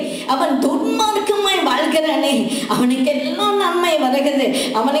செய்யவில்லை, அவன் துன்மார்க்கமாய் வாழ்கிறானே, அவனுக்கு எல்லாம் நன்மை வருகிறது,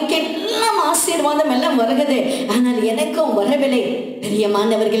 அவனுக்கு எல்லாம் ஆசீர்வாதம் எல்லாம் வருகிறது, ஆனால் எனக்கும் வரவில்லை.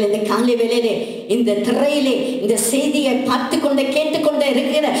 பிரியமானவர்கள், இந்த காலை வேளையிலே இந்த திரையிலே இந்த செய்தியை பார்த்து கொண்டு கேட்டுக்கொண்டே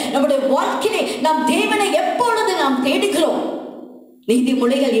இருக்கிற நம்முடைய வாழ்க்கையிலே நாம் தேவனை எப்பொழுது நாம் தேடுகிறோம்?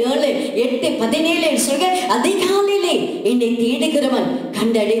 நீதிமொழிகள் 7:8-17 சொல்க, அதிகாலையிலே என்னை தேடுகிறவன்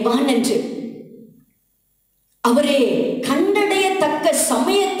கண்டடைவான் என்று. அவரை கண்டடையத்தக்க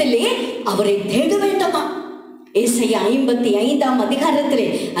சமயத்திலே அவரை தேட வேண்டுமா? ஏசாயா 55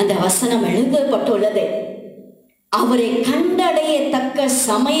 அந்த வசனம் எழுதப்பட்டுள்ளது. அவரை கண்டடையத்தக்க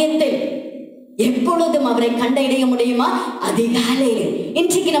சமயத்தில். எப்பொழுதும் அவரை கண்டடைய முடியுமா? அதிகாலையில்.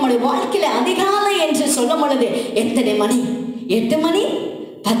 இன்றைக்கு நம்முடைய வாழ்க்கையில அதிகாலை என்று சொல்லும் பொழுது எத்தனை மணி? 8 மணி,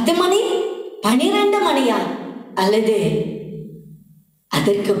 10 மணி, 12 மணியா, அல்லது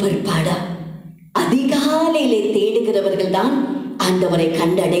அதற்கு பிற்பாடா? அதிகாலையிலே தேடுகிறவர்கள் தான் ஆண்டவரை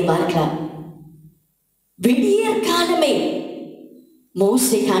கண்டடைவார்களா? விடியற் காலமே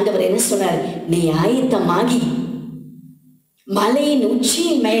மோசேக்கு ஆண்டவர் என்ன சொன்னார்? நீ ஆயத்தமாகி மலையின்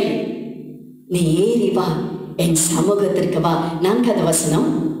உச்சியின் மேல் நீ ஏறி வா, என் சமூகத்திற்கு வா. 4வது வசனம்.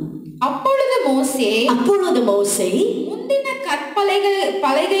 அப்பொழுது மோசே முந்தின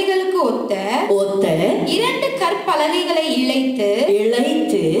கற்பலகைகளுக்கு ஒத்த 2 கற்பலகைகளை இழைத்து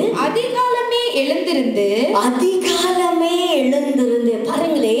அதிகாலமே எழுந்திருந்து.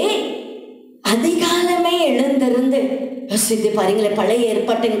 பாருங்களே, அதிகாலமே எழுந்திருந்து. யோசித்து பாருங்களேன், பழைய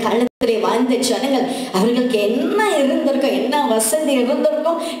ஏற்பாட்டின் காலத்திலே வாழ்ந்த ஜனங்கள், அவர்களுக்கு என்ன இருந்திருக்கும், என்ன வசதி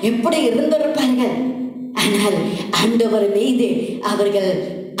இருந்திருக்கும், எப்படி இருந்திருப்பார்கள். ஆனால் ஆண்டவர் மீது அவர்கள்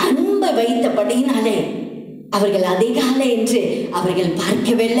அன்பை வைத்தபடியினாலே அவர்கள் அதிகாலை என்று அவர்கள்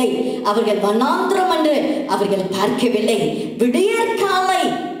பார்க்கவில்லை, அவர்கள் வனாந்திரம் என்று அவர்கள் பார்க்கவில்லை, விடியற்காலை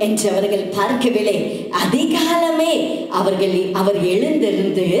என்று அவர்கள் பார்க்கவில்லை. அதிகாலமே அவர்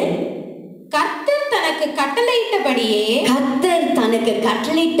எழுந்திருந்து கர்த்தர் தனக்கு கட்டளையிட்டபடியே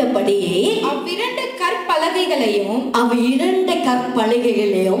அவ்விரண்டு கற்பலகைகளையும்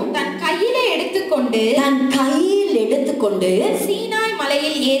தன் கையில் எடுத்துக்கொண்டு சீனாய்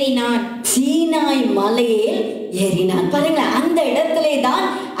மலையில் ஏறினான். பாருங்க, அந்த இடத்திலே தான்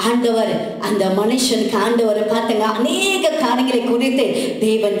ஆண்டவர் அந்த மனுஷனுக்கு ஆண்டவரை பார்த்தாங்க. அநேக காரியங்களை குறித்து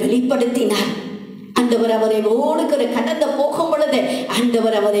தேவன் வெளிப்படுத்தினார். ஆண்டவர் அவரை ஓடுகிற கடந்து போகும் பொழுது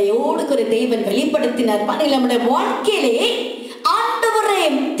ஆண்டவர் அவரை ஓடுகிற தேவன் வெளிப்படுத்தினார். பாருங்கள், நம்முடைய வாழ்க்கையிலே ஆண்டவரை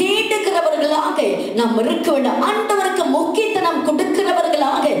தேடுகிறவர்களாக நாம் இருக்க வேண்டும். ஆண்டவருக்கு முக்கியத்துவம்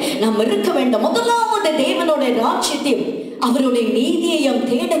கொடுக்கிறவர்களாக நாம் இருக்க வேண்டும். முதலாவது தேவனுடைய ராஜ்யத்தையும் அவருடைய நீதியையும்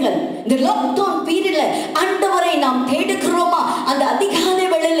தேடுங்கள். இந்த லாக்டவுன் பீரியட்ல ஆண்டவரை நாம் தேடுகிறோமா? அந்த அதிகாலை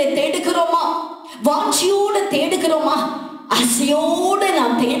வேளையில தேடுகிறோமா? வாஞ்சியோடு தேடுகிறோமா? ஆசையோடு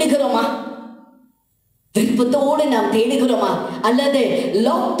நாம் தேடுகிறோமா? விருப்பத்தோடு நாம் தேடுகிறோமா? அல்லது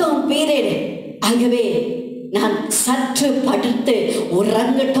லாக்டவுன் பீரியட் ஆகவே நான் சற்று படுத்து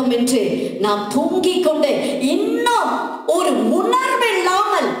உறங்கட்டும் என்று நாம் தூங்கிக் கொண்டு இன்னும் ஒரு உணர்வு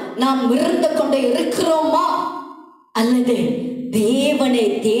இல்லாமல் நாம் இருந்து கொண்டு இருக்கிறோமா? அல்லது தேவனை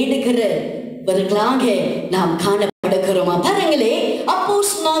தேடுகிறவர்களாக நாம் காணப்படுகிறோமா? பாருங்களே,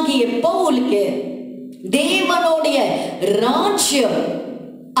 அப்போஸ்தலனாகிய பவுலுக்கு தேவனுடைய ராஜ்யம்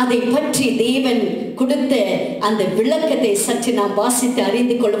அதை பற்றி தேவன் கொடுத்த அந்த விளக்கத்தை சற்று நாம் வாசித்து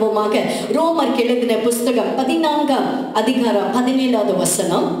அறிந்து கொள்வோமாக. ரோமர் எழுதின புஸ்தகம் 14ஆம் அதிகாரம் 17வது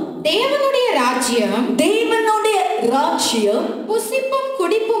வசனம். தேவனுடைய ராஜ்யம் புசிப்பும்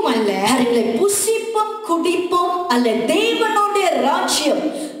குடிப்பும் அல்ல. புசிப்பும் குடிப்பும் அல்ல. தேவனுடைய ராஜ்யம்,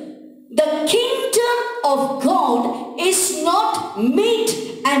 the kingdom of God is not meat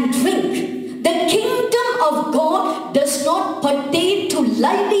and drink. The kingdom of God does not pertain to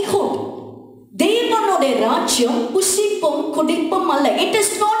livelihood. தேவனுடைய ராஜ்யம் புசிப்பும் குடிப்பும் அல்ல. It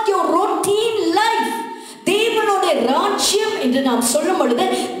is not your routine life. தேவனுடைய ராஜ்யம் என்று நாம் சொல்லும் பொழுது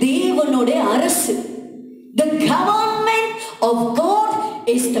தேவனுடைய அரசு, the government of God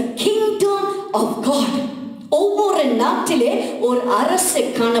is the kingdom of God. ஒவ்வொரு நாட்டிலே ஒரு அரசு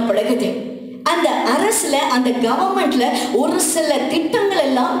காணப்படுகிறது. அந்த அரசுல, அந்த கவர்மெண்ட்ல ஒரு சில திட்டங்கள்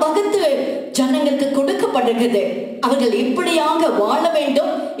எல்லாம் வகுத்து ஜனங்களுக்கு கொடுக்கப்படுகிறது. அவர்கள் இப்படியாக வாழ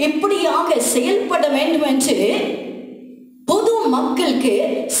வேண்டும், இப்படியாக செயல்பட வேண்டும் என்று பொது மக்களுக்கு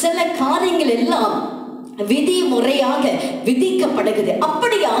சில காரியங்கள் எல்லாம் விதிமுறையாக விதிக்கப்படுகிறது.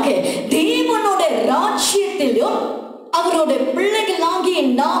 அப்படியாக தேவனுடைய ராஜ்யத்திலும் அவருடைய பிள்ளைகளாகிய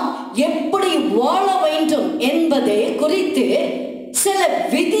நாம் எப்படி வாழ வேண்டும் என்பதை குறித்து சில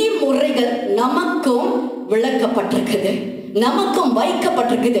விதிமுறைகள் நமக்கும் விளக்கப்பட்டிருக்குது, நமக்கும்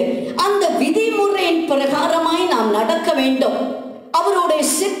வைக்கப்பட்டிருக்குது. அந்த விதிமுறையின் பிரகாரமாய் நாம் நடக்க வேண்டும். அவருடைய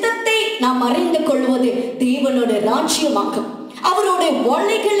சித்தத்தை நாம் அறிந்து கொள்வது தேவனுடைய ராஜ்யமாகும். அவருடைய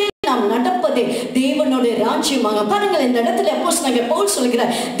வழிகளில் நாம் நடப்பது தேவனுடைய ராஜ்யமாக. பாருங்கள், இந்த இடத்துல அப்போஸ்தலனாகிய பவுல்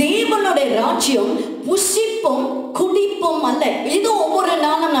சொல்கிறார், தேவனுடைய ராஜ்யம் புசிப்பும் குடிப்பும் அல்ல. இது ஒவ்வொரு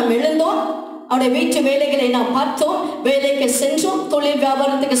நாளும் நாம் எழுந்தோம், அவருடைய வீட்டு வேலைகளை நாம் பார்த்தோம். வேலைக்கு சென்றோம், தொழில்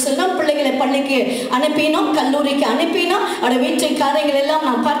வியாபாரத்துக்கு சென்றோம், பிள்ளைகளை பள்ளிக்கு அனுப்பினோம், கல்லூரிக்கு அனுப்பினோம். அவருடைய வீட்டு காரியங்கள் எல்லாம்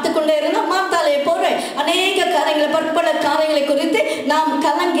நாம் பார்த்து கொண்டே இருந்தோம். மாத்தாலே போற அநேக காரியங்களை, பற்பல காரியங்களை குறித்து நாம்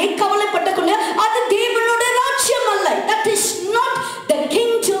கலங்கி கவலைப்பட்டு கொண்டு, அது தேவனுடைய ராஜ்யம் அல்ல. That is not the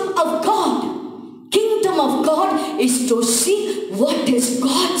kingdom of God. Kingdom of God is to see what is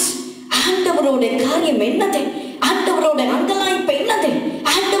God's. ஆண்டவரோட காரியம் என்னது, ஆண்டவரோட அங்கலாய்ப்பு என்னது,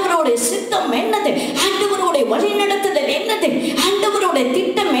 ஆண்டவரோட சித்தம் என்னது, ஆண்டவரோட வழிநடத்துதல் என்னது, ஆண்டவரோட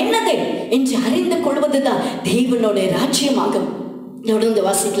திட்டம் என்னது என்று அறிந்து கொள்வதுதான் தேவனோட ராஜ்யமாகும். தொடர்ந்து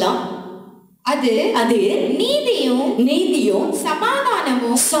வாசிக்கலாம். அது நீதியும்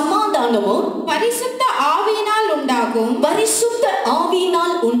சமாதானமும் பரிசுத்த ஆவியினால் உண்டாகும்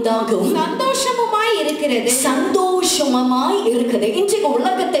சந்தோஷமுமாய் இருக்கிறது. இன்றைக்கு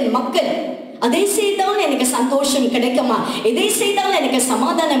உலகத்தின் மக்கள் அதை செய்தால் எனக்கு சந்தோஷம் கிடைக்குமா, இதை செய்தால் எனக்கு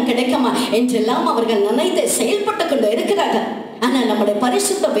சமாதானம் கிடைக்குமா என்றெல்லாம் அவர்கள் நினைத்து செயல்பட்டு கொண்டு இருக்கிறார்கள். ஆனா நம்முடைய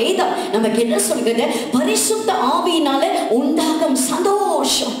பரிசுத்த வேதம் நமக்கு என்ன சொல்கிறது? பரிசுத்த ஆவியினால உண்டாகும்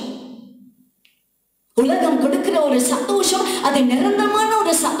சந்தோஷம். உலகம் கொடுக்கிற ஒரு சந்தோஷம் அது நிரந்தரமான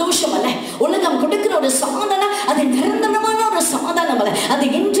ஒரு சந்தோஷம் அல்ல. உலகம் கொடுக்கிற ஒரு சமாதானம் அது நிரந்தரமான ஒரு சமாதானம் அல்ல. அது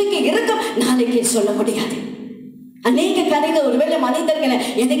இன்றைக்கு இருக்கும், நாளைக்கு சொல்ல முடியாது. அநேக கதைகள், ஒருவேளை மனிதர்களை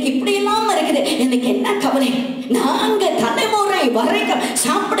எனக்கு இப்படி எல்லாம் இருக்குது, எனக்கு என்ன கவலை, நாங்க தலைமுறை வரைக்கும்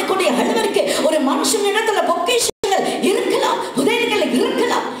சாப்பிடக்கூடிய அளவிற்கு ஒரு மனுஷனிடத்துல பொக்கிஷங்கள் இருக்கலாம், உதவிகள்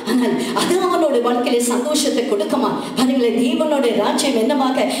இருக்கலாம், ஆனால் அது அவனோட வாழ்க்கையில சந்தோஷத்தை கொடுக்குமா? பாருங்களேன், தேவனோட ராஜ்யம்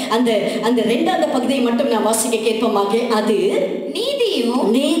என்னமாக அந்த இரண்டாவது பகுதியை மட்டும் நான் வாசிக்க கேட்போமாக. அது நீதியும்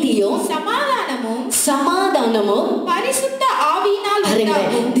சமாதானமும் பரிசுத்த ஆவியினால்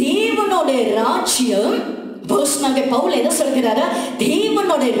தேவனோட ராஜ்யம். பவுல் என்ன சொல்கிறாரா?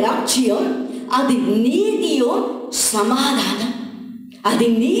 தேவனோட ராஜ்யம் அது நீதியும் சமாதானம். அது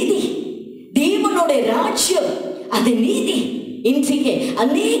நீதி. தேவனோட ராஜ்யம் அது நீதி. இன்றைக்கு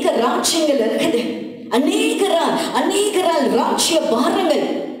அநேக ராஜ்யங்கள் இருக்குது, அநேகரால் ராஜ்ய பாரங்கள்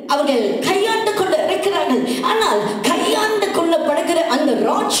அவர்கள் கையாண்டு கொண்டு இருக்கிறார்கள். ஆனால் கையாண்டு கொள்ளப்படுகிற அந்த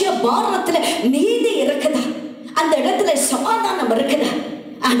ராஜ்ய பாரத்துல நீதி இருக்குதா? அந்த இடத்துல சமாதானம் இருக்குதா?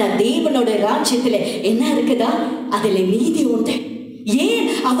 ஆனா தேவனோட ராஜ்யத்துல என்ன இருக்குதா? அதுல நீதி உண்டு. ஏன்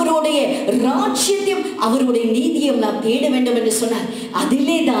அவருடைய ராஜ்யத்தையும் அவருடைய நீதியும் நாம் தேட வேண்டும் என்று சொன்னார்.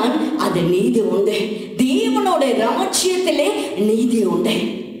 அதிலே தான் அது நீதி உண்டு. தேவனோட ராஜ்யத்திலே நீதி உண்டு.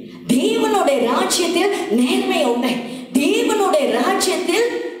 தேவனோட ராஜ்யத்தில் நேர்மை உண்டு. தேவனோட ராஜ்யத்தில்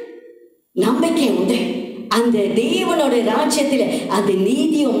நம்பிக்கை உண்டு. அந்த தேவனோட ராஜ்யத்தில் அது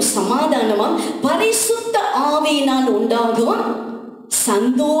நீதியும் சமாதானமும் பரிசுத்த ஆவியினால் உண்டாகும்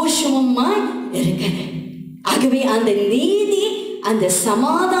சந்தோஷமா இருக்குது. ஆகவே அந்த நீதி, அந்த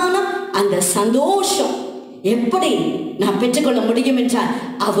சமாதானம், அந்த சந்தோஷம் எப்படி நான் பெற்றுக்கொள்ள முடியும் என்றால்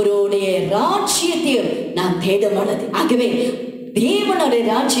அவருடைய ராஜ்யத்தையும் நாம் தேட உள்ளது. ஆகவே தேவனோட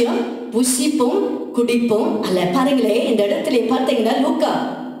ராஜ்யம் புசிப்பும் குடிப்பும் அல்ல. பாருங்களேன், இந்த இடத்துல பார்த்தீங்கன்னா லூக்கா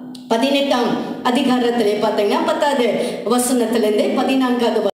 18ஆம் அதிகாரத்திலே பார்த்தீங்கன்னா 10வது வசனத்திலிருந்து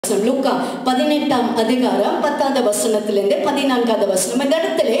 14வது வசனம். லூக்கா 18ஆம் அதிகாரம் 10வது வசனத்திலிருந்து 14வது வசனம். இந்த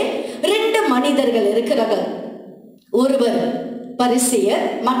இடத்துல 2 மனிதர்கள் இருக்கிறார்கள். ஒருவர் பரிசேயர்,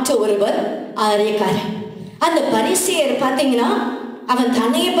 மற்ற ஒருவர் ஆரியக்காரர். அந்த பரிசேயர் பார்த்தீங்கன்னா அவன்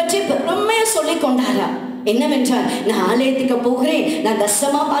தன்னையை பற்றி பெருமையா சொல்லி கொண்டாரா. என்னவென்றால், நான் ஆலயத்துக்கு போகிறேன், நான்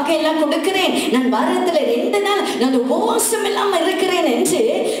தசமா பாக்க எல்லாம் கொடுக்கிறேன், நான் வாரத்துல 2 நாள் நான் உபவாசம் எல்லாம் இருக்கிறேன் என்று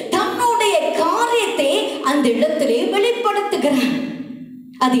தன்னுடைய காரியத்தை அந்த இடத்திலே வெளிப்படுத்துகிறான்.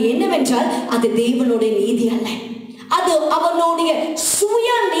 அது என்னவென்றால் அது தேவனுடைய நீதி அல்ல, அது அவனுடைய சுய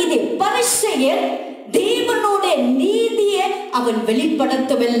நீதி. பரிசேயர் தேவனுடைய நீதியை அவன்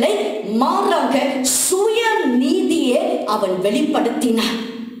வெளிப்படுத்தவில்லை, மாறாக சுய நீதியை அவன் வெளிப்படுத்தினான்.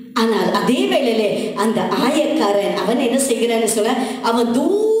 ஆனால் அதே வேளையிலே அந்த ஆயக்காரன் அவன் என்ன செய்கிறான்னு சொல்ல, அவன்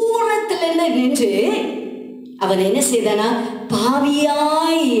தூரத்துல நின்று அவன் என்ன செய்தானா,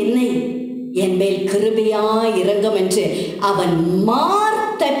 பாவியாய் என்னை என் மேல் கிருபையாய் இறங்கும் என்று அவன்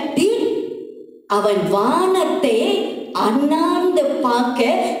மார்த்தட்டி அவன் வானத்தை அண்ணாந்து பார்க்க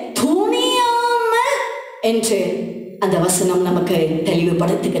துணியாமல் என்று அந்த வசனம் நமக்கு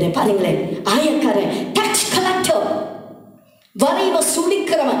தெளிவுபடுத்துகிறேன். பாருங்களேன், ஆயக்காரன் டாக்ஸ் கலெக்டர், வரி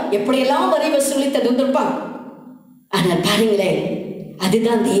வசூலிக்கிறவன், எப்படியெல்லாம் வரி வசூலித்து இருந்திருப்பான். ஆனால் பாருங்களேன்,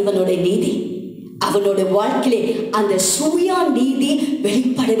 அதுதான் தேவனுடைய நீதி. அவனோட வாழ்க்கையிலே அந்த சுய நீதி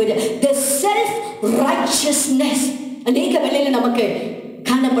வெளிப்படுவது, the self righteousness. அநேக வேளையில நமக்கு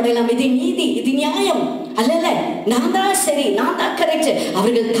காணப்படலாம், இது நீதி, இது நியாயம் அல்ல, நான் தான் சரி, நான் தான் கரெக்ட்,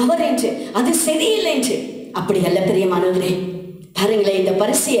 அவர்கள் தவறு என்று, அது சரியில்லை என்று. அப்படி அல்ல பிரியமானவர்களே. பாருங்களேன், இந்த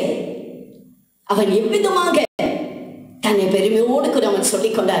பரிசேயர் அவன் எவ்விதமாக தன்னை பெருமையோடு கூட அவன்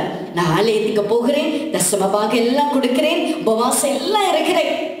சொல்லிக் கொண்டார். நான் ஆலயத்துக்கு போகிறேன், தசமபாக எல்லாம் கொடுக்கிறேன், உபவாசம் எல்லாம்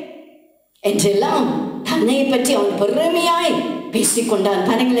இருக்கிறேன் என்றெல்லாம் தன்னை பற்றி அவன் பெருமையாய் பேசிக்கொண்டான்.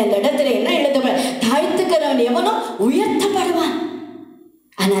 பாருங்களேன், இந்த இடத்துல என்ன எழுதுவ, தாழ்த்துக்கிறவன் எவனோ உயர்த்தப்படுவான்.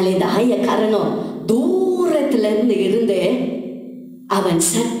 ஆனால் இந்த ஆயக்காரனோ தூரத்துல இருந்து அவன்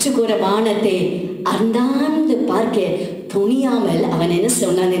சற்று கூட வானத்தை அந்தாந்து பார்க்க துணியாமல் அவன் என்ன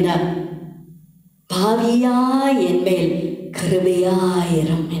சொன்னான் என்றார், பாவியாய் என் மேல்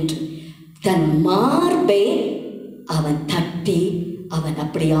கிருபையாயிரம் என்று தன் மார்பை அவன் தட்டி அவன்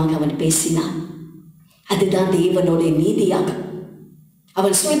அப்படியாக அவன் பேசினான். அதுதான் தேவனுடைய நீதியாகும்.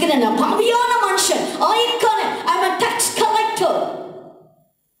 அவன் சொல்கிறான், நான் பாவியான மனுஷன்,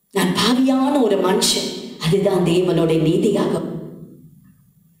 நான் பாவியான ஒரு மனுஷன். அதுதான் தேவனுடைய நீதியாகும்.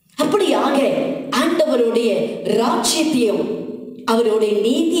 அப்படியாக ஆண்டவருடைய ராஜ்யத்தையும் அவருடைய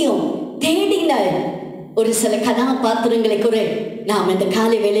நீதியும் தேடின ஒரு சில கதாபாத்திரங்களை கூட நாம் இந்த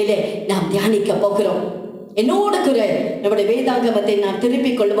காலை வேளையில நாம் தியானிக்க போகிறோம். என்னோட கூட நம்முடைய வேதாகமத்தை நாம்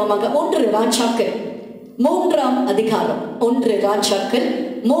திருப்பிக் கொள்வோமாக. 1 ராஜாக்கள் 3ஆம் அதிகாரம். 1 ராஜாக்கள்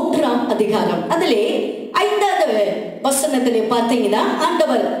 3ஆம் அதிகாரம். அதிலே 5வது வசனத்திலே பார்த்தீங்கன்னா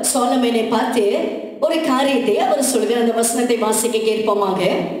ஆண்டவர் சோலமோனை பார்த்து ஒரு காரியத்தை அவர் சொல்கிற அந்த வசனத்தை வாசிக்க கேட்போமாக.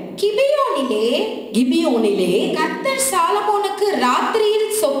 கிபியோனிலே கர்த்தர் சாலமோனுக்கு ராத்திரியில்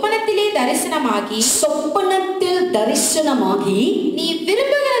சொப்பனத்தில் தரிசனமாகி நீ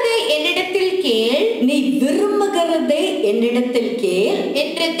விரும்புகிறதை என்னிடத்தில் கேள்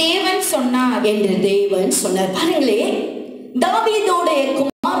என்று தேவன் சொன்னார். பாருங்களே, தாவீதுடைய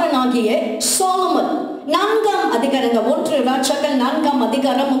குமாரனாகிய சோலமன் 4ஆம் அதிகாரம், 1 ராஜாக்கள் 4ஆம்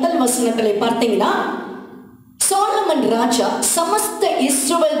அதிகாரம் 1 வசனங்களை பார்த்தீங்கன்னா, சோலமன் ராஜா சமஸ்த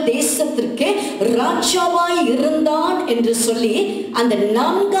இஸ்ரவேல் தேசத்திற்கு ராஜாவாய் இருந்தான் என்று சொல்லி அந்த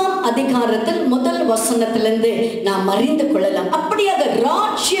 4ஆம் அதிகாரத்தில் 1 வசனத்திலிருந்து நாம் அறிந்து கொள்ளலாம். அப்படியாக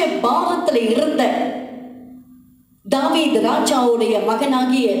ராஜ்ய பாரத்தில் இருந்த தாவீது ராஜாவுடைய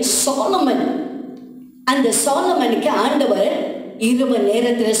மகனாகிய சோலமன், அந்த சோலமனுக்கு ஆண்டவர் இரவு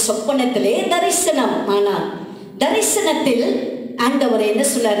நேரத்தில் சொப்பனத்திலே தரிசனம் ஆனார். தரிசனத்தில் ஆண்டவர் என்ன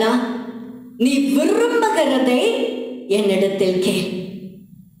சொல்றாரா, நீ விரும்புகிறதை என்னிடத்தில் கேள்.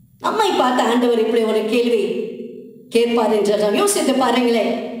 நம்மை பார்த்து ஆண்டவர் இப்படி ஒரு கேள்வி கேட்பார் என்று யோசித்து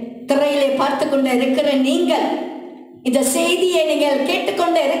பாருங்களேன். திரையிலே பார்த்து கொண்டு இருக்கிற நீங்கள், இந்த செய்தியை நீங்கள்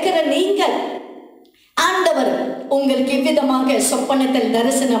கேட்டுக்கொண்டு இருக்கிற நீங்கள், ஆண்டவர் உங்களுக்கு இவ்விதமாக சொப்பனத்தில்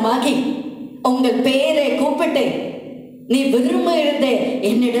தரிசனமாகி உங்கள் பெயரை கூப்பிட்டு நீ விரும்புகிறதை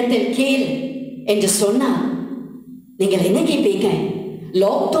என்னிடத்தில் கேள் என்று சொன்னா நீங்கள் என்ன கேட்பீங்க?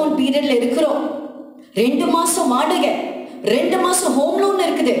 லாக்டவுன் பீரியட்ல இருக்கிறோம். 2 மாசம் வாடகை, 2 மாசம் ஹோம் லோன்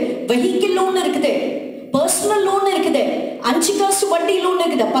இருக்குது, வெஹிக்கிள் லோன் இருக்குது, பர்சனல் லோன் இருக்குது, 5 காசு வட்டி லோன்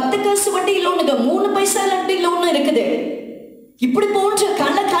இருக்குது, 10 காசு வட்டி லோன் இருக்குது, 3 பைசா வட்டி லோன் இருக்குது. இப்படி போன்ற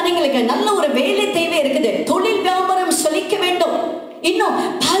கள்ள காரியங்களுக்கு நல்ல ஒரு வேலை தேவை இருக்குது, தொழில் வியாபாரம் செழிக்க வேண்டும், இன்னும்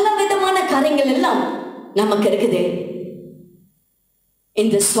பல விதமான காரியங்கள் எல்லாம் நமக்கு இருக்குது.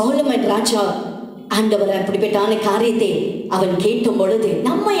 இந்த சோலமன் ராஜா ஆண்டவர் அப்படிப்பட்டான காரியத்தை அவன் கேட்கும் பொழுது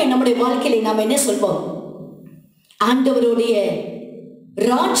நம்முடைய வாழ்க்கையில நாம் என்ன சொல்வோம்? ஆண்டவருடைய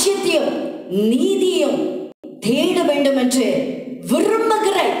ராஜ்யத்தையும் நீதியும் தேட வேண்டும் என்று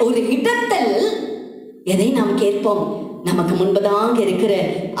விரும்புகிற ஒரு இடத்தில் எதை நாம் கேட்போம்? நமக்கு முன்பதாக இருக்கிற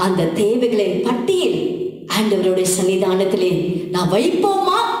அந்த தேவைகளின் பட்டியல் ஆண்டவருடைய சன்னிதானத்திலே நாம்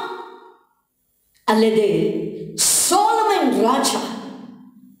வைப்போமா? அல்லது சோலமன் ராஜா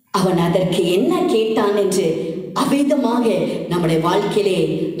அவன் அதற்கு என்ன கேட்டான் என்று அவிதமாக நம்முடைய வாழ்க்கையிலே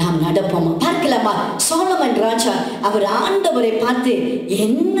நாம் நடப்போமா? பார்க்கலாமா? சோலமன் ராஜா அவர் ஆண்டவரை பார்த்து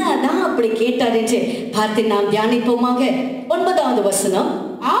என்னதான் அப்படி கேட்டார் என்று பார்த்து நாம் தியானிப்போமாக. 9வது வசனம்.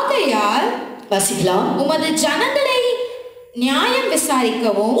 ஆகையால் வாசிக்கலாம். உமது ஜனங்களை நியாயம்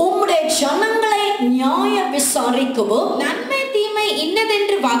விசாரிக்கவும், உம்முடைய ஜனங்களை நியாயம் விசாரிக்கவும், நன்மை தீமை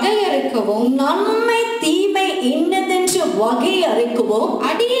இன்னதென்று வகையறுக்கவும், நன்மை தீமை இன்னதென்று வகையறுக்கவும்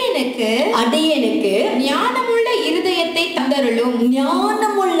அடியேனுக்கு ஞானமுள்ள இருதயத்தை தந்தருளும்.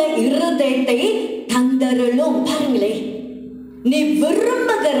 ஞானமுள்ள இருதயத்தை தந்தருளும். பாருங்களே, நீ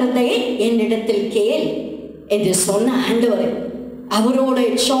விரும்புகிறதை என்னிடத்தில் கேள் என்று சொன்ன ஆண்டவர் அவரோட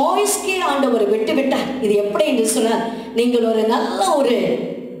சாய்ஸ்கே ஆண்டவர் விட்டு விட்டார். இது எப்படி என்று சொன்னார், நீங்கள் ஒரு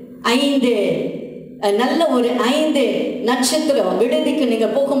நல்ல ஒரு 5 நட்சத்திரம் விடுதிக்கு நீங்க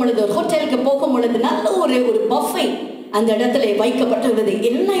போகும் பொழுது, ஒரு ஹோட்டலுக்கு போகும் பொழுது நல்ல ஒரு பஃபே அந்த இடத்துல வைக்கப்பட்டுள்ளது.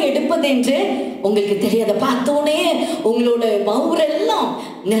 என்ன எடுப்பது என்று உங்களுக்கு தெரியாத, பார்த்தோன்னே உங்களோட மவுரெல்லாம்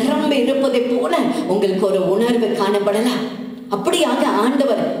நிரம்ப இருப்பதை போல உங்களுக்கு ஒரு உணர்வு காணப்படலாம். அப்படியாக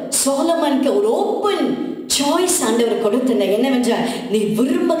ஆண்டவர் சோலமனுக்கு ஒரு ஓப்பன் சாய்ஸ் ஆண்டவர் கொடுத்தன என்னவென்றால், நீ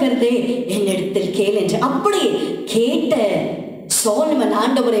விரும்புகிறதே என்னிடத்தில் கேள் என்று. அப்படி கேட்ட சாலமன்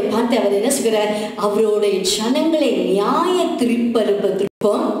ஆண்டவரை பார்த்து அவர் என்ன சொல்கிறார், அவருடைய ஜனங்களை நியாய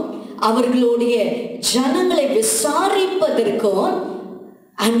தீர்ப்பதற்கும் அவர்களுடைய ஜனங்களை விசாரிப்பதற்கும்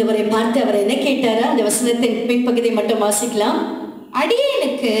ஆண்டவரை பார்த்து அவர் என்ன கேட்டாரா? அந்த வசனத்தின் பின்பகுதியை மட்டும் வாசிக்கலாம்.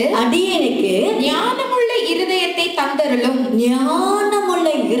 அடியேனுக்கு ஞானமுள்ள இருதயத்தை தந்தருளும். ஞானமுள்ள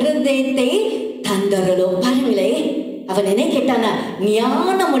இருதயத்தை தந்தருளும். பாருங்களே, அவன் என்ன கேட்டானா?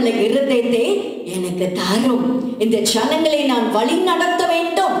 ஞானமுள்ள இருதயத்தை எனக்கு தாரும், இந்த ஜனங்களை நான் வழி நடத்த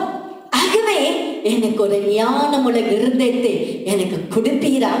வேண்டும். ஆகவே எனக்கு ஒரு ஞானமுள்ள இருதயத்தை எனக்கு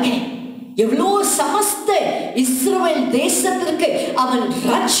கொடுப்பீராக. எவ்வளோ சமஸ்த இஸ்ரவேல் தேசத்திற்கு அவன்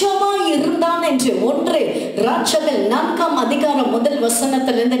ராஜாவாய் இருந்தான் என்று 1 ராஜாக்கள் 4ஆம் அதிகாரம் 1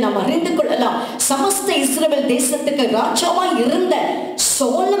 வசனத்திலிருந்து நாம் அறிந்து கொள்ளலாம். சமஸ்த இஸ்ரவேல் தேசத்துக்கு ராஜாவாய் இருந்த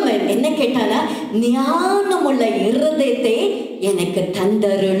சாலமன் என்ன கேட்டானா? ஞானமுள்ள இருதயத்தை எனக்கு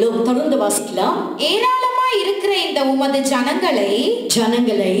தந்தருளும். தொடர்ந்து வாசிக்கலாம். ஏராளமாய் இருக்கிற இந்த உமது ஜனங்களை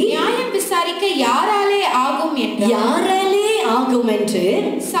நியாயம் விசாரிக்க யாராலே ஆகும் என்று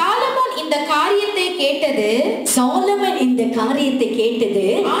சாலமோன் இந்த காரியத்தை கேட்டது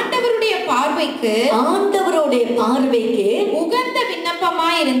ஆண்டவருடைய பார்வைக்கு உகந்த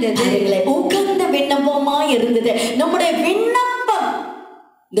விண்ணப்பமாய் இருந்தது. நம்முடைய விண்ணப்பம்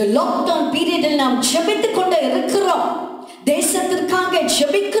இந்த லாக்டவுன் பீரியடில் நாம் ஜெபித்துக் கொண்டு இருக்கிறோம். தேசத்திற்காக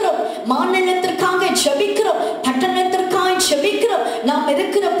ஜெபிக்கிறோம், மாநிலத்திற்காக ஜெபிக்கிறோம், பட்டணத்திற்காக ஜெபிக்கிறோம், நாம்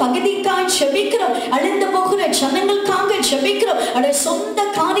இருக்கிற பகுதிக்காக ஜெபிக்கிறோம், அழிந்து போகிற ஜனங்களுக்காக ஜெபிக்கிறோம், அவருடைய சொந்த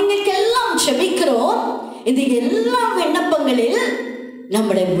காரியங்களுக்கு எல்லாம் ஜெபிக்கிறோம். இது எல்லா விண்ணப்பங்களில்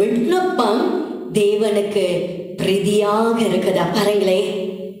நம்முடைய விண்ணப்பம் தேவனுக்கு பிரீதியாக இருக்குதா? பாருங்களே,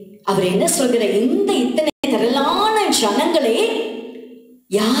 அவர் என்ன சொல்கிற, இத்தனை திரளான ஜனங்களே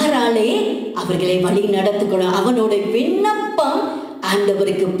யாராலே அவர்களை வழி நடத்துக்கணும். அவனோட விண்ணப்பம்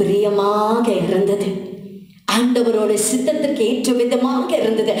ஆண்டவருக்கு பிரியமாக இருந்தது, ஆண்டவரோட சித்தத்திற்கு ஏற்ற விதமாக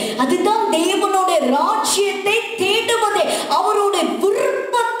இருந்தது. அதுதான் தேவனோட ராஜ்யத்தை தேடுவதே, அவருடைய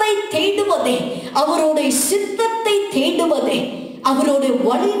விருப்பத்தை தேடுவதே, அவருடைய சித்தத்தை தேடுவதே, அவருடைய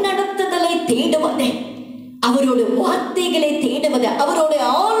வழி நடத்துதலை தேடுவதே, அவருடைய வார்த்தைகளை தேடுவது, அவருடைய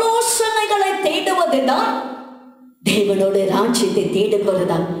ஆலோசனைகளை தேடுவதுதான் தேவனோட ராஜ்யத்தை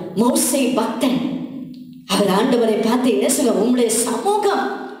தேடுகிறதுதான். மோசே பக்தன் அவர் ஆண்டவரை பார்த்து என்ன சொல்ல, உங்களுடைய சமூகம்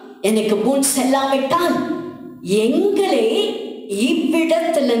எனக்கு முன் செல்லாவிட்டால் எங்களை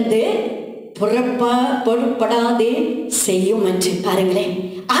இவ்விடத்திலிருந்து புறப்படாதே செய்யும் என்று. பாருங்களேன்,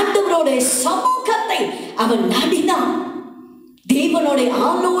 ஆண்டவருடைய சமூகத்தை அவன் நாடினான், தேவனுடைய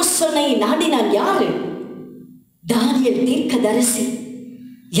ஆலோசனை நாடினான். யாரு? தானியேல் தீர்க்கதரிசி.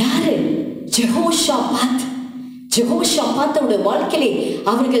 யாரு? ஜெகோஷாபாத்தோட வாழ்க்கையிலே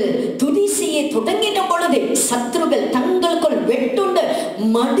அவர்கள் துதி செய்ய தொடங்கின பொழுது சத்துருகள் தங்களுக்குள் வெட்டுண்டு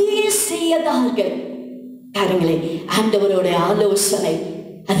மடிய செய்யதார்கள். பாருங்களே, ஆண்டவரோட ஆலோசனை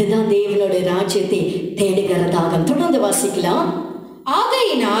அதுதான் தேவனோட ராஜ்யத்தை தேடுகிறதாக. தொடர்ந்து வாசிக்கலாம்.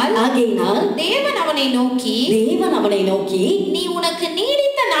 ஆகையினால் தேவன் அவனை நோக்கி நீ உனக்கு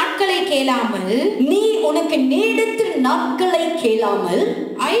நீடித்த நாட்களை கேளாமல்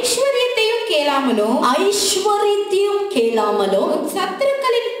ஐஸ்வர்யத்தையும் கேளாமலும்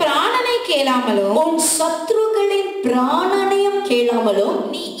சத்துருக்களின் பிராணனையும் கேளாமலும்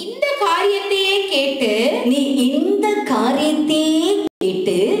நீ இந்த காரியத்தையே கேட்டு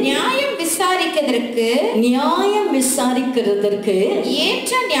நியாயம் விசாரிக்கிறதற்கு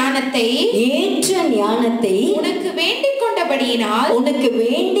ஏற்ற ஞானத்தை உனக்கு வேண்டிக் கொண்டபடியினால்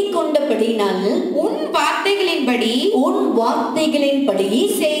உன் வார்த்தைகளின்படி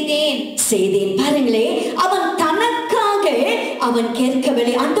செய்தேன். பாருங்களே, அவன் தனக்காக அவன்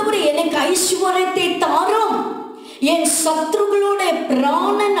கேட்கவில்லை. ஆண்டவரே, எனக்கு ஐஸ்வர்யத்தை தாரும், என் சத்துருகளோட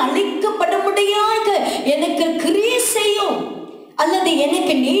பிராணன் அழிக்கப்படும்படியாக எனக்கு கிரியை செய்யும், அல்லது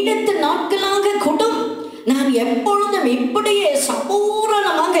எனக்கு நீடித்த நாட்களாக கொடும், நான் எப்பொழுதும் இப்படியே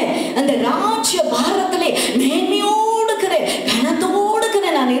சம்பூரணமாக அந்த ராஜ்ய பாரத்திலே மேன்மையோடுகிற கனத்தோடுகிற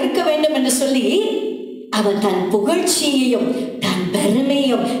நான் இருக்க வேண்டும் என்று சொல்லி அவன் தன் புகழ்ச்சியையும் தன்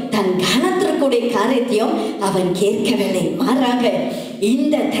பெருமையும் தன் கனத்திற்குடைய காரியத்தையும் அவன் கேட்கவில்லை. மாறாக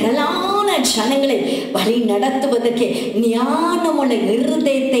இந்த திரளான ஜனங்களை வழி நடத்துவதற்கு ஞானமுள்ள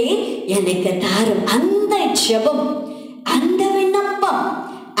இருதயத்தை எனக்கு தாரும். அந்த ஜெபம், அந்த விண்ணப்பம்,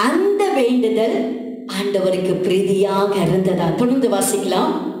 அந்த வேண்டுதல் ஆண்டவருக்கு பிரீதியாக இருந்ததா? தொடர்ந்து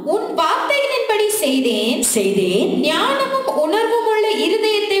வாசிக்கலாம். உன் வார்த்தைகளின்படி செய்தேன், ஞானமும் உணர்வும் உள்ள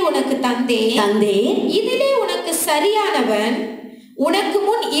இருதயத்தை உனக்கு தந்தேன். இதிலே உனக்கு சரியானவன் உனக்கு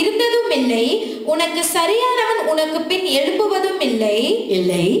முன் இருந்ததும் இல்லை, உனக்கு சரியானவன் உனக்கு பின் எழுப்புவதும் இல்லை.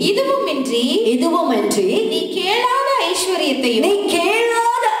 இல்லை. இதுவுமின்றி நீ கேளாத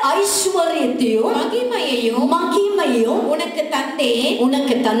ஐஸ்வர்யத்தையும் மகிமையையும் உனக்கு தந்தேன்.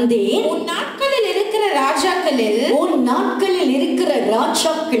 உன் நாட்களில் இருக்கிற ராஜாக்களில்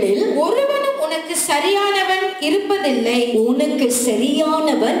ஒருவனும் உனக்கு சரியானவன் இருப்பதில்லை.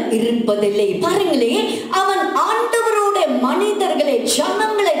 பாருங்களே, அவன் ஆண்டவரோட மனிதர்களை,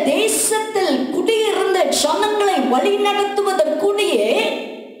 ஜனங்களை, தேசத்தில் குடியிருந்த ஜனங்களை வழி நடத்துவதற்குரிய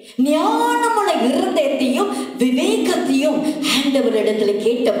ஞானமுள்ள இருதயத்தையும் விவேகத்தையும் ஆண்டவரிடத்துல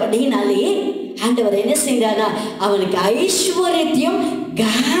கேட்டபடினாலே ஆண்டவர் என்ன செய்தாரா? அவனுக்கு ஐஸ்வர்யத்தையும்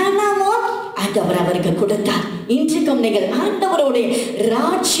கனமும் ஆண்டவர் அவருக்கு கொடுத்தார். இன்றைக்கும் நீங்கள் ஆண்டவருடைய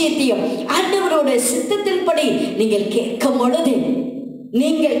ராஜ்யத்தையும் ஆண்டவரோட சித்தத்தின்படி நீங்கள் கேட்கும் பொழுது,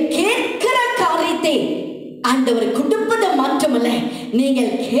 நீங்கள் கேட்கிற காரியத்தை ஆண்டவர் கொடுப்பது மாற்றமல்ல,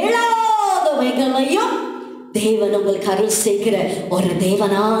 நீங்கள் கேளாதவைகளையும் தேவன் உங்களுக்கு அருள் செய்கிற ஒரு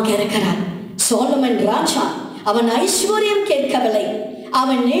தேவனாக இருக்கிறார். சோலமன் ராஜா, அவன் ஐஸ்வர்யம் கேட்கவில்லை,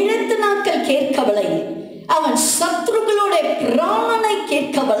 அவன் இழந்த நாட்கள் கேட்கவில்லை, அவன் சத்ருகளோட பிராணனை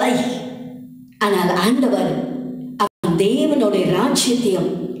கேட்கவில்லை. ஆனால் ஆண்டவர் அவன் தேவனுடைய ராஜ்யத்தையும்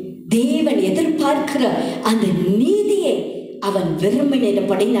தேவன் எதிர்பார்க்கிற அந்த நீதியை அவன்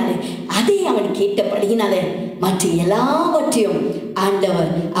விரும்பினபடினாலே, அதை அவன் கேட்டபடினாலே, மற்ற எல்லாவற்றையும் ஆண்டவர்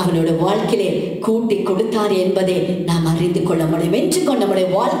அவனோட வாழ்க்கையிலே கூட்டி கொடுத்தார் என்பதை நாம் அறிந்து கொள்ள முடியும். என்று கொண்டு நம்முடைய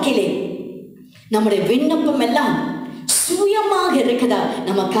வாழ்க்கையிலே நம்முடைய விண்ணப்பம் எல்லாம் சுயமாக இருக்குதா?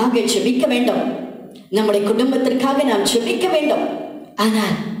 நமக்காக ஜெபிக்க வேண்டும், நம்முடைய குடும்பத்திற்காக நாம் ஜெபிக்க வேண்டும்.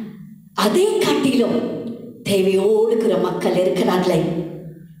 ஆனால் அதை காட்டிலும் தேவையோடுகிற மக்கள் இருக்கிறார்களே,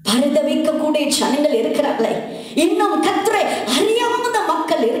 பரிதவிக்கக்கூடிய ஜனங்கள் இருக்கிறார்களே, இன்னும் கர்த்தரை அறியாத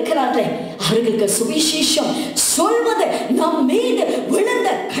மக்கள் இருக்கிறார்களே, அவர்களுக்கு சுவிசேஷம் சொல்வது நம் மீது விழுந்த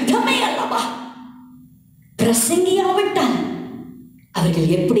கடமை அல்லவா? பிரசங்கியாவிட்டால் அவர்கள்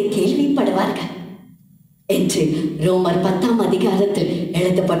எப்படி கேள்விப்படுவார்கள் என்று ரோமர் 10ஆம் அதிகாரத்தில்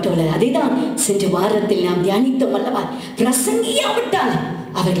எழுதப்பட்டுள்ளது. அதைதான் சென்ற வாரத்தில் நாம் தியானித்தோம் அல்லவா? பிரசங்கியாவிட்டால்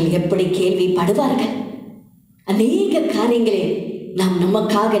அவர்கள் எப்படி கேள்விப்படுவார்கள்? அநேக காரியங்களை நாம்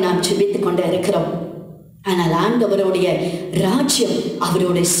நமக்காக நாம் ஜெபித்துக் கொண்டு இருக்கிறோம். ஆனால் ஆண்டவருடைய ராஜ்யம்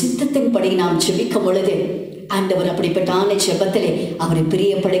அவருடைய சித்தத்தின்படி நாம் ஜெபிக்கும் பொழுது ஆண்டவர் அப்படிப்பட்ட ஜெபத்திலே அவரை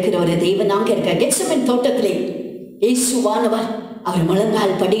பிரியப்படுகிற ஒரு தெய்வனாக இருக்க. கெத்செமனே தோட்டத்திலே இயேசுவானவர் அவர்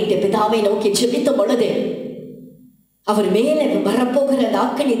முழங்கால் படியிட்டு பிதாவை நோக்கி ஜெபித்த பொழுது, அவர் மேலே வரப்போகிற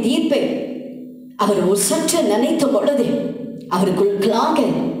அக்கினி தீர்ப்பை அவர் சற்று நினைத்த பொழுது அவருக்குள்ளாக,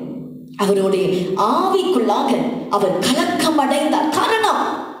 அவருடைய ஆவிக்குள்ளாக அவர் கலக்கம் அடைந்தார். காரணம்,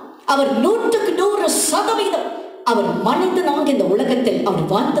 அவர் 100% அவர் மனிதனாக இந்த உலகத்தில் அவர்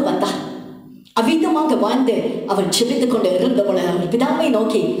வாழ்ந்து வந்தார். அவ்விதமாக வாழ்ந்து அவர் ஜெபித்துக் கொண்டு இருந்த பொழுது அவர் பிதாவை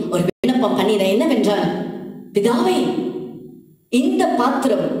நோக்கி ஒரு விண்ணப்பம் பண்ணினார். என்னவென்றால், பிதாவே, இந்த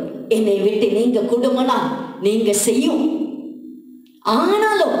பாத்திரம் என்னை விட்டு நீங்க கூடுமானால் நீங்க செய்யும்,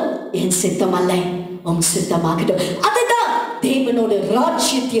 ஆனாலும் என் சித்தம் அல்ல, உம் சித்தமாகட்டும். அதுதான் தேவனோட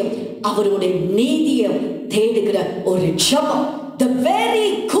ராஜ்யத்தையும் அவருடைய நீதியும் தேடுகிற ஒரு ஜெபம். The very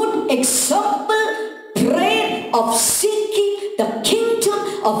good example prayer of seeking the kingdom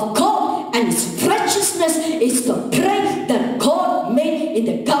of God and His righteousness is the prayer that God made in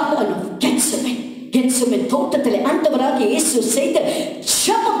the garden of Gethsemane. Gethsemane தோட்டத்திலே ஆண்டவராகிய இயேசு செய்த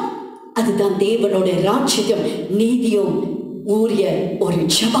ஜெபம், அதுதான் தேவனுடைய ராஜ்யம் நீதியும் ஊறிய ஒரு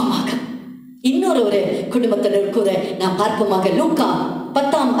ஜெபமாக. இன்னொரு ஒரு குடும்பத்தினர் கூட நாம் பார்ப்போமாக. லூக்கா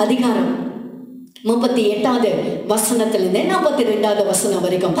 10ஆம் அதிகாரம் 38வது வசனத்திலிருந்து 42வது வசனம்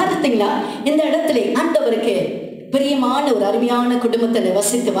வரைக்கும் பார்த்தீங்களா? இந்த இடத்துல ஆண்டவருக்கு பிரியமான ஒரு அருமையான குடும்பத்தில்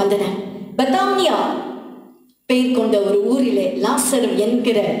வசித்து வந்தனர். பெத்தானியா பெயர் கொண்ட ஒரு ஊரிலே லாசரு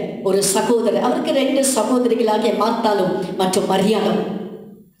என்கிற ஒரு சகோதரர், அவருக்கு 2 சகோதரிகளாகிய மார்த்தாலும் மற்றும் மரியாளும்,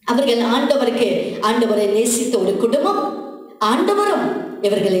 அவர்கள் ஆண்டவரை நேசித்த ஒரு குடும்பம், ஆண்டவரும்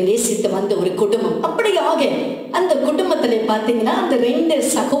இவர்களை நேசித்து வந்த ஒரு குடும்பம். அப்படியாக அந்த குடும்பத்திலே பார்த்தீங்கன்னா அந்த 2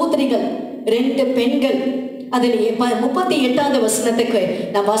 சகோதரிகள், 2 பெண்கள். அதில் 38வது வசனத்துக்கு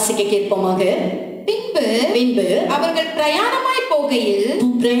நான் வாசிக்க கேட்போமாக. பின்பு அவர்கள் பிரயாணமாய்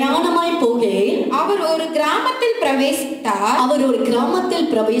போகையில் அவர் ஒரு கிராமத்தில் பிரவேசித்தார்.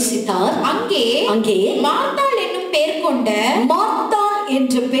 அங்கே மார்த்தாள் என்ற பெயர்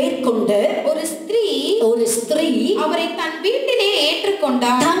கொண்ட ஒரு ஸ்திரீ அவரை தன் வீட்டிலே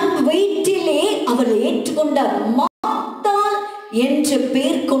ஏற்றுக்கொண்டார். மார்த்தாள் என்ற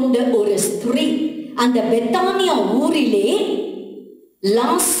பெயர் கொண்ட ஒரு ஸ்திரீ அந்த பெத்தானியா ஊரிலே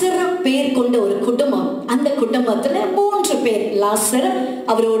லாசரு பேர் கொண்ட ஒரு குடும்பம். அந்த குடும்பத்துல 3 பேர். லாசர்,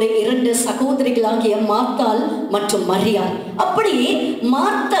 அவரோட 2 சகோதரிகளாகிய மார்த்தாள் மற்றும் மரியாள். அப்படி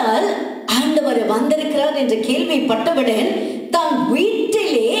மார்த்தாள் ஆண்டவர் வந்திருக்கிறார் என்ற கேள்விப்பட்டவுடன் தான்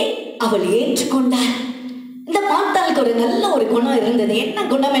வீட்டிலே அவள் ஏற்றுக்கொண்டாள். இந்த மார்த்தாளுக்கு ஒரு நல்ல ஒரு குணம் இருந்தது. என்ன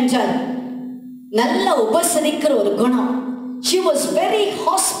குணம் என்றால் நல்ல உபசரிக்கிற ஒரு குணம். She was very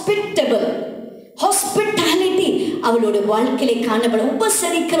hospitable. Hospitality அவளோட வாழ்க்கையிலே காணப்பட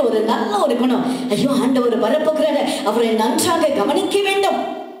உபசரிக்கிற ஒரு நல்ல ஒரு குணம். ஐயோ, ஆண்டவர் வரப்போகிறாரு, அவரை நன்றாக கவனிக்க வேண்டும்,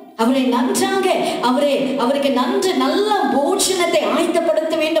 அவரை நன்றாக அவருக்கு நல்ல போஜனத்தை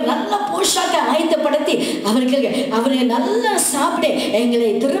ஆயத்தப்படுத்த வேண்டும், நல்ல போஷாக்க ஆயத்தப்படுத்தி அவரை நல்லா சாப்பிட எங்களை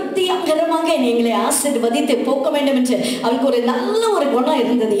திருப்திகரமாக எங்களை ஆசீர்வதித்து போக்க வேண்டும் என்று அவளுக்கு ஒரு நல்ல ஒரு குணம்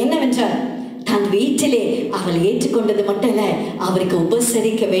இருந்தது. என்னவென்றால் தன் வீட்டிலே அவள் ஏற்றுக்கொண்டது மட்டும் இல்ல, அவருக்கு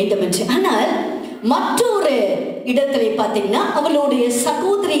உபசரிக்க வேண்டும் என்று. ஆனால் மற்றொரு இடத்துல பாத்தீங்கன்னா அவளுடைய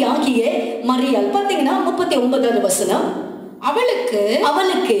சகோதரி ஆகிய மரியாள் பாத்தீங்கன்னா 39வது வசனம், அவளுக்கு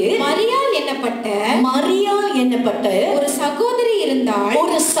மரியாள் என்னப்பட்ட ஒரு சகோதரி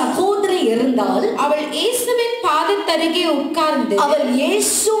இருந்தாள். அவள் இயேசுவின் பாதத்தருகே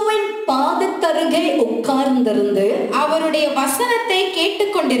உட்கார்ந்திருந்து அவருடைய வசனத்தை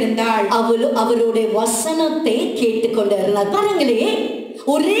கேட்டுக்கொண்டிருந்தாள். அவருடைய வசனத்தை கேட்டுக்கொண்டிருந்தாள். பாருங்களே,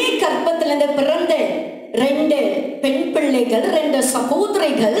 ஒரே கர்ப்பத்திலிருந்து பிறந்த 2 பெண் பிள்ளைகள், 2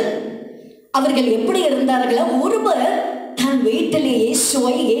 சகோதரிகள், அவர்கள் எப்படி இருந்தார்களோ, ஒருவர் தன் வீட்டிலே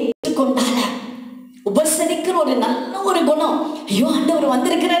இயேசுவை ஏற்றுக்கொண்டால. உபசரிக்கிற ஒரு நல்ல ஒரு குணம். ஐயோ, ஆண்டவர்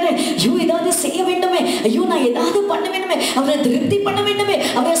வந்திருக்கிறாரு, ஐயோ ஏதாவது செய்ய வேண்டுமே, ஐயோ நான் ஏதாவது பண்ண வேண்டுமே, அவரை திருப்தி பண்ண வேண்டுமே,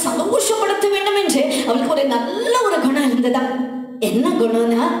 அவரை சந்தோஷப்படுத்த வேண்டும் என்று அவளுக்கு ஒரு நல்ல ஒரு குணம் இருந்ததா. என்ன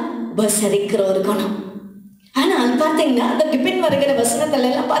குணம்னா உபசரிக்கிற ஒரு குணம். ஆனால் பாத்தீங்கன்னா அதற்கு பின் வருகிற வசனத்துல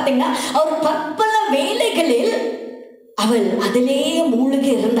எல்லாம் பாத்தீங்கன்னா அவர் பற்பல வேலைகளில் அவள் அதிலேயே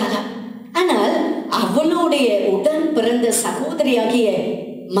மூழ்கி இருந்தாள். ஆனால் அவளுடைய உடன் பிறந்த சகோதரியாகிய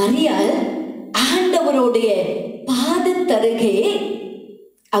மரியாள் ஆண்டவருடைய பாதத்தருகே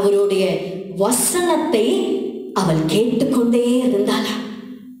அவருடைய வசனத்தை அவள் கேட்டுக்கொண்டே இருந்தாளா.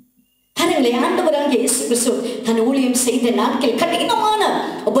 பாருங்களே, ஆண்டவராகிய இயேசு கிறிஸ்து தன் ஊழியம் செய்த நாட்கள் கடினமான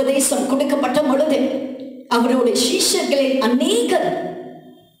உபதேசம் கொடுக்கப்பட்ட பொழுது அவருடைய சீஷர்களில் அநேகர்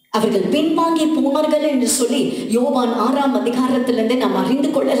அவர்கள் பின்வாங்கி போனார்கள் என்று சொல்லி யோவான் 6ஆம் அதிகாரத்திலிருந்து நாம் அறிந்து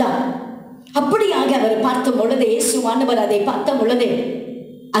கொள்ளலாம். அப்படியாக அவர் பார்த்த பொழுது, இயேசுவானவர் அதை பார்த்த பொழுது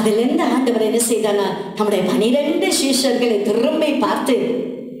அதிலிருந்து ஆண்டவர் என்ன செய்தானா, நம்முடைய 12 சீஷர்களை திரும்பி பார்த்து,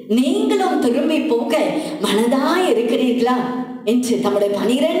 நீங்களும் திரும்பி போக மனதாய் இருக்கிறீர்களா என்று நம்முடைய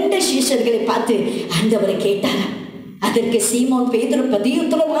 12 சீஷர்களை பார்த்து ஆண்டவரை கேட்டார். அதற்கு சீமோன் பேதுரு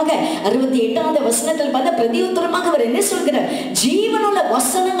பிரதியுத்தரமாக 68வது வசனத்தில் பார்த்த பிரதியுத்தரமாக அவர் என்ன சொல்கிறார், ஜீவனுள்ள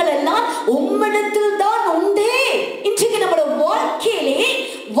வசனங்கள் எல்லாம் உம்மிடத்தில் தான் உண்டே. இன்றைக்கு நம்முடைய வாழ்க்கையிலே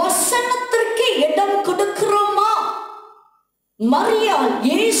வசனத்திற்கு இடம் கொடுக்கிறோமா? மரியாள்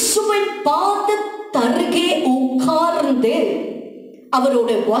இயேசுவின் பாதத்தருகே உட்கார்ந்து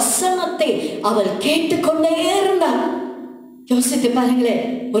அவருடைய வசனத்தை அவள் கேட்டுக்கொண்டே இருந்தாள். யோசித்து பாருங்களேன்,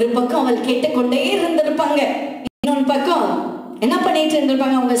 ஒரு பக்கம் அவள் கேட்டுக்கொண்டே இருந்திருப்பாங்க, இன்னொரு பக்கம் என்ன பண்ணிட்டு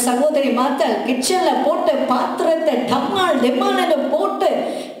இருந்திருப்பாங்க, அவங்க சகோதரி மார்த்தாள் கிச்சன்ல போட்டு பாத்திரத்தை டம்மால் டெம்மால் போட்டு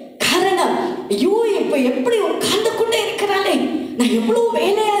காரணம், ஐயோ இப்ப எப்படி உட்கார்ந்து கொண்டே இருக்கிறாளே, நான் எவ்வளவு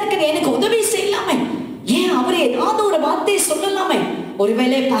வேலையா இருக்கிறேன், எனக்கு உதவி செய்யலாமே, ஏன் அவரை ஏதாவது ஒரு வார்த்தையை சொல்லலாமே,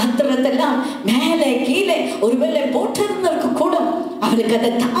 ஒருவேளை பாத்திரத்தெல்லாம் மேலே கீழே ஒருவேளை போட்டு இருந்திருக்க கூடும். அவருக்கு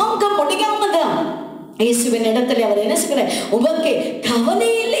அதை தாங்க முடியாமதான் இயேசுவின் இடத்துல அவர் என்ன சொல்கிறார், உமக்கு கவலை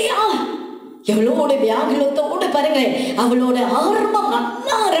இல்லையா? எவ்வளோட வியாகுலத்தோடு பாருங்களேன், அவளோட ஆரம்பம்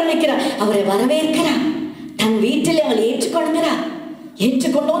நல்லா ஆரம்பிக்கிறார், அவரை வரவேற்கிறார், தன் வீட்டில் அவள்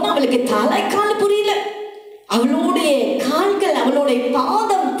ஏற்றுக்கொண்டோன்னு அவளுக்கு தலைக்கால் புரியல, அவளுடைய கால்கள் அவளுடைய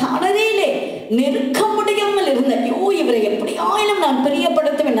பாதம் தளரையிலே நெருக்க முடியாமல் இருந்த, ஐயோ இவரை எப்படி ஆயிலும் நான்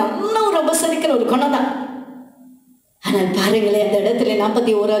பிரியப்படுத்துவேன், நல்ல ஒரு உபசரிக்கிற ஒரு குணம் தான். ஆனால் பாருங்களேன், அந்த இடத்துல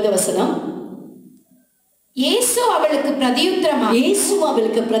 41வது வசனம், இயேசு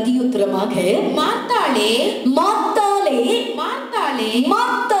அவளுக்கு பிரதியுத்தரமாக மார்த்தாளே மார்த்தாளே மார்த்தாளே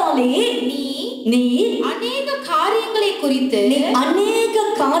மார்த்தாளே, நீ அநேக காரியங்களை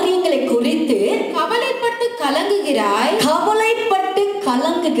குறித்து கவலைப்பட்டு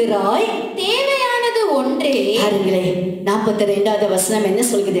கலங்குகிறாய், தேவையானது ஒன்றே. பாருங்களே, 42வது வசனம் என்ன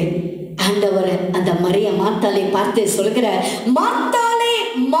சொல்கிறது, ஆண்டவர் அந்த மரியா மார்த்தாளை பார்த்து சொல்கிறார், மார்த்தாளே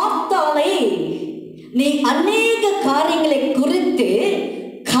மார்த்தாளே, நீ அநேக காரியங்களை குறித்து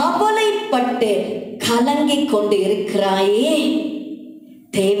கவலைப்பட்டு கலங்கிக் கொண்டு இருக்கிறாயே,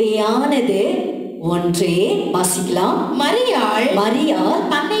 தேவையானது ஒன்றே. வாசிக்கலாம். மரியாள்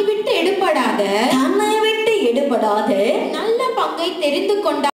தன்னை விட்டு எடுபடாத நல்ல பங்கை தெரிந்து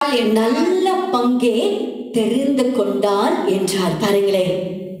கொண்டாள், நல்ல பங்கே தெரிந்து கொண்டாள் என்றார். பாருங்களேன்,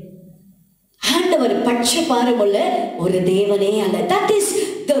 ஆண்டவர் பட்சபாரமுள்ள ஒரு தேவனே அல்ல. That is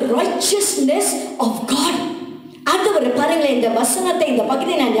the righteousness of God. ஆண்டவர் பாருங்களேன், இந்த வசனத்தை, இந்த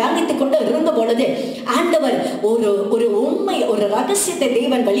பகுதியை நான் தியானித்துக் கொண்டு இருந்த பொழுது ஆண்டவர் ஒரு உண்மை, ஒரு ரகசியத்தை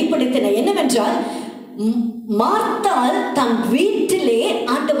தேவன் வெளிப்படுத்தின. என்னவென்றால், மார்த்தாள் தன் வீட்டிலே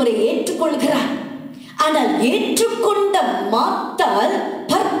ஆண்டவரை ஏற்றுக்கொள்கிறார். ஆனால் ஏற்றுக்கொண்ட மார்த்தாள்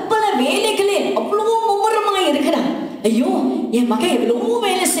பற்பல வேலைகளில் அவ்வளவு மும்முரமாய் இருக்கிறார். ஐயோ, என் மகன் எவ்வளவு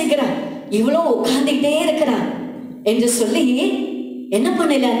வேலை செய்கிறான், இவ்வளவு உட்கார்ந்துட்டே இருக்கிறான் என்று சொல்லி என்ன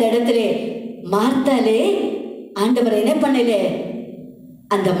பண்ணல, அந்த இடத்துல மார்த்தாலே ஆண்டவர் என்ன பண்ணல,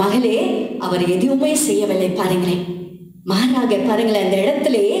 அந்த மகளே அவர் எதுவுமே செய்யவில்லை. பாருங்களேன், மாறாக பாருங்களேன், அந்த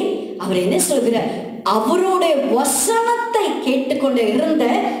இடத்துல அவர் என்ன சொல்கிறார், அவருடைய வசனத்தை கேட்டுக்கொண்டு இருந்த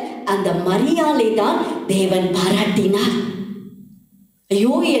அந்த மரியாளை தான் தேவன் பாராட்டினார்.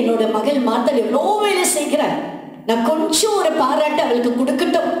 ஐயோ, என்னோட மகள் மார்த்தாள் எவ்வளோ வேலை செய்கிறார், நான் கொஞ்சம் ஒரு பாராட்டு அவளுக்கு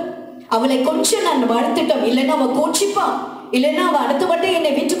கொடுக்கட்டும், அவளை கொஞ்சம் நான் வாழ்த்துட்டோம், இல்லைன்னா அவ கோச்சிப்பான், இல்லைன்னா அவ அடுத்த வட்டம்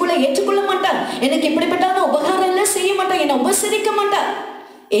என்னை வீட்டுக்குள்ள ஏற்றுக்கொள்ள மாட்டான், எனக்கு இப்படிப்பட்ட உபகாரம் எல்லாம் செய்ய மாட்டான், என்னை உபசரிக்க மாட்டான்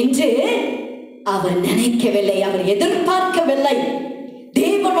என்று அவர் நினைக்கவில்லை, அவர் எதிர்பார்க்கவில்லை.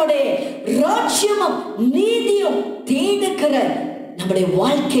 தேவனுடைய ராஜ்யமும் நீதியும் தேடுகிற நம்முடைய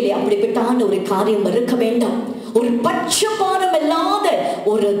வாழ்க்கையிலே அப்படிப்பட்டான ஒரு காரியம் இருக்க வேண்டும். ஒரு பட்சபாரம் இல்லாத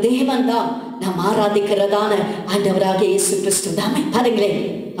ஒரு தேவன் தான் நாம் ஆராதிக்கிறதான ஆண்டவராக இயேசு கிறிஸ்து தாமே. பாருங்களேன்,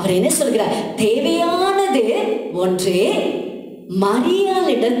 அவர் என்ன சொல்கிறார், தேவையானது ஒன்றே,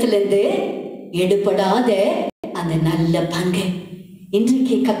 மரியாள் இடத்திலிருந்து எடுபடாத அந்த நல்ல பங்கு.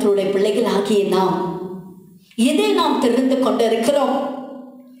 இன்றைக்கு கர்த்தருடைய பிள்ளைகள் ஆகிய நாம் எதை நாம் தெரிந்து கொண்டு இருக்கிறோம்?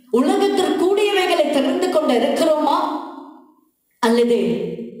 உலகத்திற்குரியவைகளை தெரிந்து கொண்டு இருக்கிறோமா, அல்லது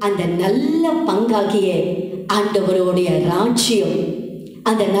அந்த நல்ல பங்காகிய ஆண்டவருடைய ராஜ்யம்,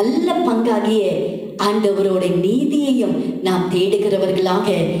 அந்த நல்ல பங்காகிய ஆண்டவருடைய நீதியையும் நாம் தேடுகிறவர்களாக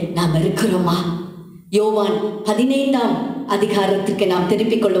நாம் இருக்கிறோமா? யோவான் 15ஆம் அதிகாரத்திற்கு நாம்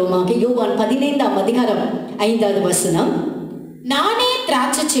திருப்பிக் கொள்வோமாக. யோவான் 15ஆம் அதிகாரம் 5வது வசனம். நானே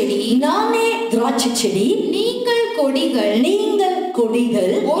திராட்சை செடி, நானே திராட்சை செடி, நீங்கள் கொடிகள், நீங்கள்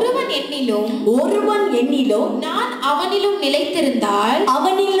கொடிகள். ஒருவன் என்னிலும் நான் அவனிலும் நிலைத்திருந்தால்,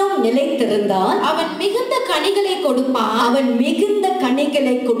 அவன் மிகுந்த கனிகளை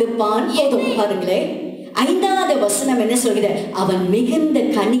கொடுப்பான், பாருங்களேன், 5வது வசனம் என்ன சொல்கிறது, அவன் மிகுந்த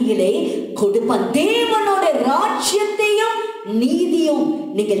கனிகளை கொடுப்பான். தேவனோட ராஜ்யத்தையும் நீதியும்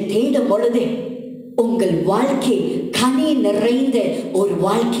நீங்கள் தேடும் பொழுது உங்கள் வாழ்க்கை கனி நிறைந்த ஒரு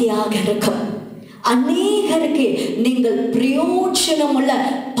வாழ்க்கையாக இருக்கும். அநேகருக்கு நீங்கள் பிரயோஜனமுள்ள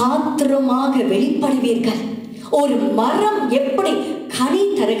பாத்திரமாக வெளிப்படுவீர்கள். ஒரு மரம் எப்படி கனி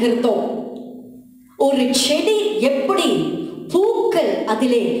தருகிறதோ, ஒரு செடி எப்படி பூக்கள்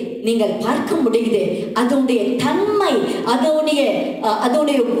அதிலே நீங்கள் பார்க்க முடியுது, அதனுடைய தன்மை,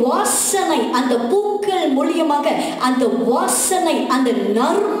 அதனுடைய வாசனை, அந்த பூக்கள் மூலியமாக அந்த வாசனை, அந்த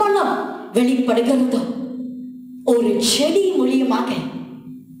நறுமணம் வெளிப்படுகிறதோ, ஒரு செடி மூலியமாக,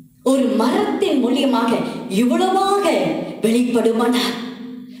 ஒரு மரத்தின் மூலியமாக இவ்வளவாக வெளிப்படுமானார்.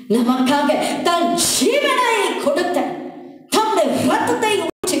 நமக்காக தன் ஜீவனை கொடுத்த, தன்னுடைய ரத்தத்தை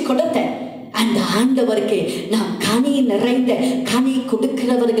ஊற்றி கொடுத்த அந்த ஆண்டவருக்கு நாம் கனி நிறைந்த கனி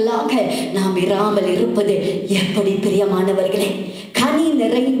கொடுக்கிறவர்களாக நாம் இராமல் இருப்பது எப்படி பிரியமானவர்களே? கனி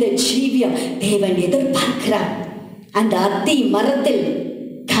நிறைந்த ஜீவியம் தேவன் எதிர்பார்க்கிறார். அந்த அத்தி மரத்தில்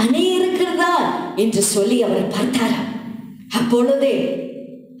கனி இருக்கிறதா என்று சொல்லி அவர் பார்த்தாராம். அப்பொழுதே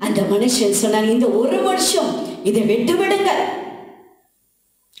அந்த மனுஷன் சொன்னார், இந்த ஒரு வருஷம் இதை விட்டு விடுங்க,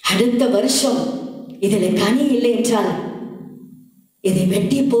 அடுத்த வருஷம் இதுல கனி இல்லை என்றால் இதை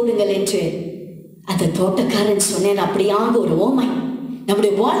வெட்டி போடுங்கள் என்று அந்த தோட்டக்காரன் சொன்னேன். அப்படியாக ஒரு ஓமை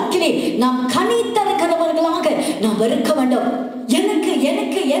நம்முடைய வாழ்க்கையிலே நாம் கனி தருகிறவர்களாக நாம் இருக்க வேண்டும். எனக்கு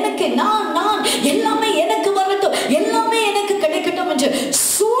எனக்கு எனக்கு நான் நான் எல்லாமே எனக்கு வரட்டும், எல்லாமே எனக்கு கிடைக்கட்டும் என்று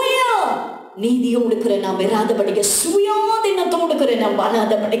சுய நீதியோடு இருக்கிற நாம் இராதபடிக்க, சுயாதீனத்தோடு இருக்கிற நாம்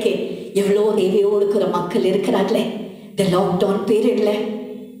வாழாதபடிக்க எவ்வளோ தேவையோடு இருக்கிற மக்கள் இருக்கிறார்களே. இந்த லாக்டவுன் பீரியட்ல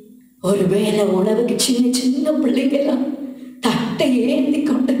ஒருவேளை உணவுக்கு சின்ன சின்ன பிள்ளைங்கெல்லாம் தட்டை ஏந்தி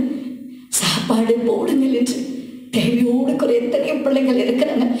கொண்டு சாப்பாடு போடுங்கள் என்று தேவையோடு குறை எத்தனையோ பிள்ளைகள்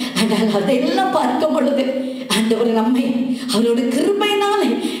இருக்கிறாங்க. ஆனால் அதெல்லாம் பார்க்கும் பொழுது ஆண்டவர் நம்மை அவரோட கிருபையினாலே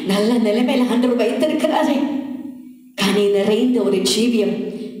நல்ல நிலைமையில ஆண்டவர் வைத்திருக்கிறாரே. கனி நிறைந்த ஒரு ஜீவியம்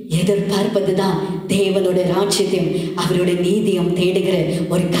எதிர்பார்ப்பதுதான் தேவனுடைய ராஜ்யத்தையும் அவருடைய நீதியும் தேடுகிற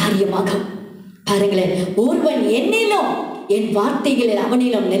ஒரு காரியமாகும். பாருங்களேன், ஒருவன் என்னிலும் என் வார்த்தைகளில்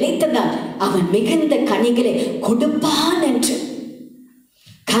அவனிலும் நிலைத்ததால் அவன் மிகுந்த கனிகளை கொடுப்பான் என்று.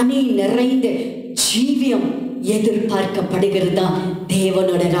 கனி நிறைந்த ஜீவியம் எதிர்பார்க்கப்படுகிறதா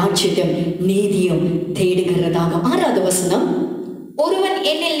தேவனோட ராஜ்யம் நீதியும் தேடுகிறதாக. 6வது வசனம், ஒருவன்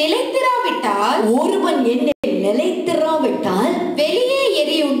என்னில் நிலைத்திராவிட்டால் வெளியே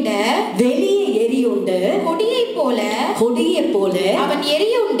எரியுண்ட கொடியை போல அவன்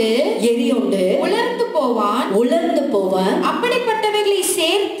எரியுண்டு உலர்ந்து போவான். அப்படிப்பட்டவைகளை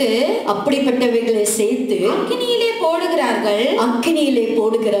சேர்த்து அக்கினியிலே போடுகிறார்கள்,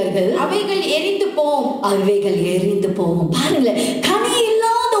 அவைகள் எரிந்து போகும். பாருங்களேன், கனி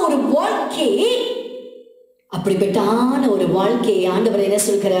இல்லாத ஒரு வாழ்க்கை, அப்படிப்பட்டான ஒரு வாழ்க்கையை ஆண்டவர் என்ன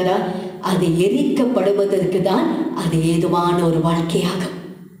சொல்கிறாரா, அது எரிக்கப்படுவதற்கு தான் அது ஏதுவான ஒரு வாழ்க்கையாகும்.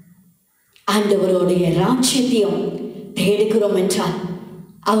 ஆண்டவருடைய ராஜ்யத்தையும் தேடுகிறோம் என்றால்,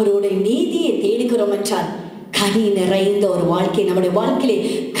 அவருடைய நீதியை தேடுகிறோம் என்றால், கனி நிறைந்த ஒரு வாழ்க்கை நம்முடைய வாழ்க்கையிலே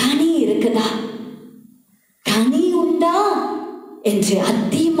கனி இருக்குதா, கனி உண்டா என்று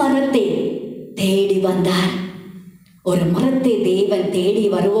அத்தி மரத்தை தேடி வந்தார். ஒரு மரத்தை தேவன் தேடி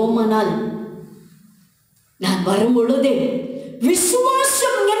வருவோமானால், நான் வரும் பொழுது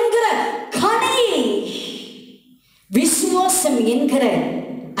விசுவாசம் என்கிற கனி, விசுவாசம் என்கிற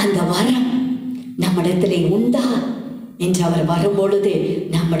அந்த வரம் நம்மிடத்திலே உண்டா என்று அவர் வரும் பொழுது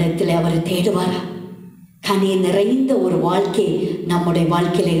நம்மிடத்திலே அவர் தேடுவாரா? கனி நிறைந்த ஒரு வாழ்க்கை நம்முடைய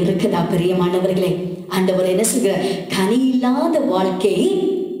வாழ்க்கையில இருக்குதா? பிரியமானவர்களே, ஆண்டவர் என்ன சொல்கிறார், கனி இல்லாத வாழ்க்கை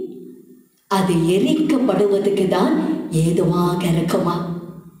அது எரிக்கப்படுவதற்கு தான் ஏதுவாக இருக்குமா?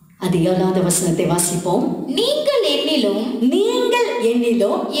 அது 7வது வசனத்தை வாசிப்போம். நீங்கள் என்னிலும்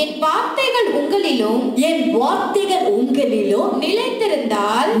என் வார்த்தைகள் உங்களிலும்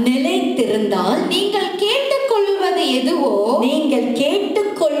நிலைத்திருந்தால் நீங்கள் கேட்டுக்கொள்வது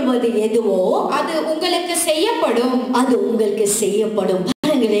எதுவோ அது உங்களுக்கு செய்யப்படும்.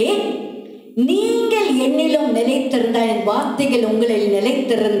 பாருங்களே, நீங்கள் என்னிலும் நிலைத்திருந்தால், என் வார்த்தைகள் உங்களில்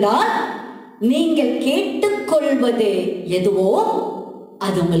நிலைத்திருந்தால், நீங்கள் கேட்டுக்கொள்வது எதுவோ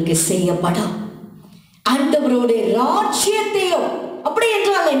அது உங்களுக்கு செய்யப்படும். ஆண்டவருடைய ராஜ்யத்தையும், அப்படி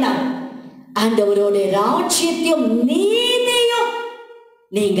என்றால் என்ன, ஆண்டவருடைய ராஜ்யத்தையும் நீதியும்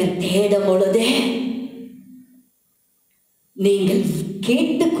நீங்கள் தேடும் பொழுது, நீங்கள்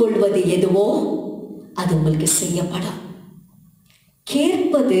கேட்டுக்கொள்வது எதுவோ அது உங்களுக்கு செய்யப்படும்.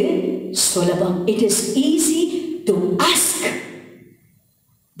 கேட்பது சுலபம். It is easy to ask,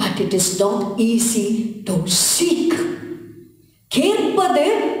 but it is not easy to seek. கேட்பது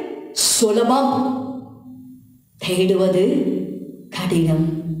சுலபம், தேடுவது கடினம்.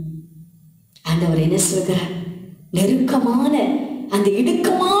 ஆண்டவர் என்ன சொல்கிறார், நெருக்கமான அந்த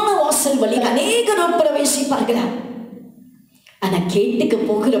இடுக்கமான வாசல் வழி அநேகர் பிரவேசிப்பார்கள். ஆனா கேட்டுக்கு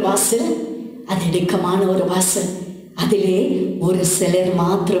போகிற வாசல் அது இடுக்கமான ஒரு வாசல், அதிலே ஒரு சிலர்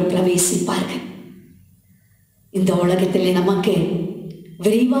மாத்திரம் பிரவேசிப்பார்கள். இந்த உலகத்திலே நமக்கு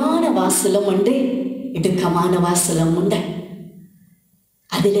விரிவான வாசலும் உண்டு, இடுக்கமான வாசலும் உண்டு.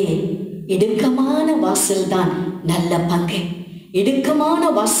 அதிலே இடுக்கமான வாசல் தான் நல்ல பங்கு. இடுக்கமான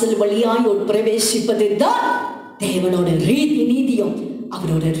வாசல் வழியாய் பிரவேசிப்பது தான் தேவனோட நீதியும்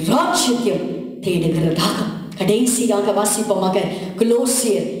அவரோட ராஜ்யத்தையும் தேடுகிறதாகும். கடைசியாக வாசிப்பமாக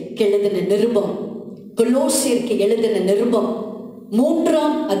கொலோசியருக்கு எழுதின நிருபம்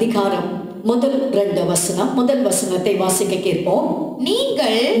 3ஆம் அதிகாரம் முதல் 2 வசனம். முதல் வசனத்தை வாசிக்க கேட்போம்.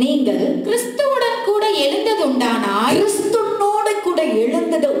 நீங்கள் கிறிஸ்துவுடன் கூட எழுந்தது உண்டானால்,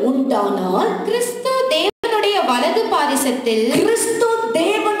 கிறிஸ்து தேவனுடைய வலது பாரிசத்தில்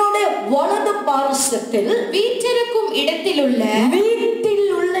வீற்றிருக்கும் இடத்திலுள்ள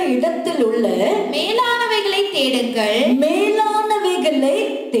மேலானவைகளை தேடுங்கள்.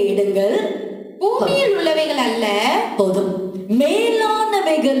 பூமியில் உள்ளவைகள் அல்ல, போதும்,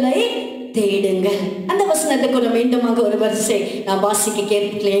 மேலானவைகளை தேடுங்கள். அந்த வசனத்தை கொஞ்சம் மீண்டுமாக ஒரு வரிசை நான் வாசிக்க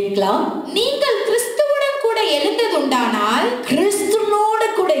கேட்கலாம். நீங்கள் கிறிஸ்துவோடு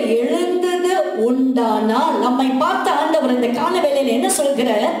கூட எழுந்தது உண்டானால், நம்மை பார்த்த ஆண்டவர் இந்த கால வேளையில என்ன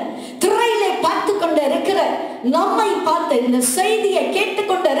சொல்கிறார், திரையிலே பார்த்து கொண்டு இருக்கிற நம்மை பார்த்து, இந்த செய்தியை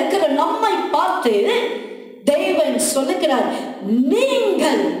கேட்டுக்கொண்டு இருக்கிற நம்மை பார்த்து தேவன் சொல்லுகிறார்,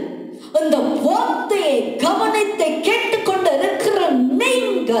 நீங்கள் இந்த வார்த்தையை கவனித்து கேட்டுக்கொண்டு இருக்கிற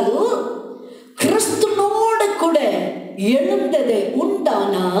நீங்கள் கிறிஸ்துவோடு கூட எழுந்தது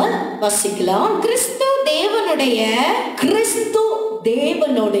உண்டானால், வாசிக்கலாம். கிறிஸ்து தேவனுடைய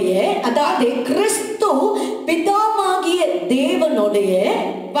அதாவது கிறிஸ்து பிதாவாகிய தேவனுடைய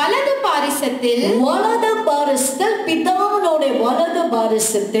வலது பாரிசத்தில் பிதாவினுடைய வலது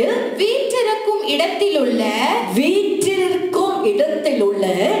பாரிசத்தில் வீற்றிருக்கும் இடத்திலுள்ள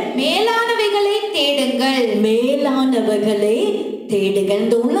மேலானவைகளை தேடுங்கள்.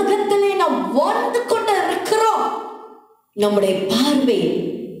 இந்த உலகத்திலே நாம் வாழ்ந்து கொண்டு இருக்கிறோம். நம்முடைய பார்வை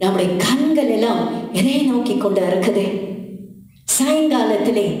நம்முடைய கண்கள் எல்லாம் எதை நோக்கி கொண்டு இருக்குது?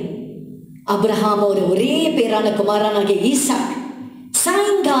 சாயங்காலத்திலே அப்ரஹாம் ஒரு ஒரே பேரான குமாரனாகிய ஈசாக்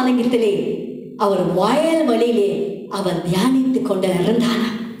சாயங்காலத்திலே அவர் வயல் வழியிலே அவர் தியானித்துக் கொண்டு இருந்தார்.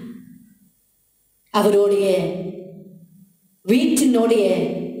 அவருடைய வீட்டினுடைய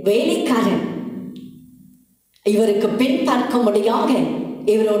வேலைக்காரன் இவருக்கு பெண் பார்க்க முடியாத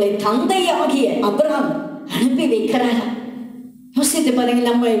இவருடைய தந்தையாகிய அப்ரஹாம் அனுப்பி வைக்கிறார். யோசித்து பாருங்க,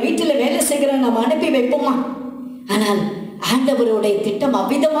 நம்ம வீட்டில் வேலை செய்கிற நம்ம அனுப்பி வைப்போமா? ஆனால் ஆண்டவருடைய திட்டம்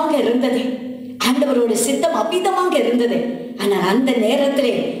அவ்விதமாக இருந்தது, ஆண்டவருடைய சித்தம் அவ்விதமாக இருந்தது. ஆனால் அந்த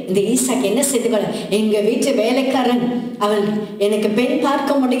நேரத்திலே இந்த ஈசாக் என்ன செய்து, எங்க வீட்டு வேலைக்காரன் அவன் எனக்கு பெண்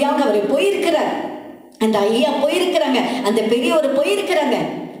பார்க்க முடியாம அவர் போயிருக்கிறார், அந்த ஐயா போயிருக்கிறாங்க, அந்த பெரியவர் போயிருக்கிறாங்க,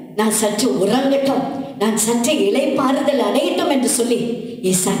 நான் சற்று உறங்கட்டும், நான் சற்று இளைப்பாறுதல் அடையட்டும் என்று சொல்லி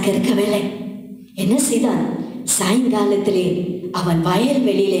ஈசாக் இருக்கவில்லை. என்ன செய்தான்? சாயங்காலத்திலே அவன் வயல்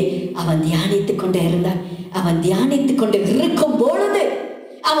வெளியிலே அவன் தியானித்துக் கொண்டு இருந்தான். அவன் தியானித்துக் கொண்டு இருக்கும் பொழுது,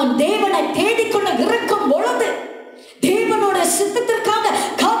 அவன் தேவனை தேடிக்கொண்டு இருக்கும் பொழுது, தேவனோட சித்தத்திற்காக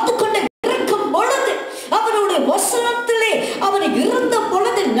காத்துக்கொண்டு இருக்கும் பொழுது, அவனுடைய வசனத்திலே அவன் இருந்த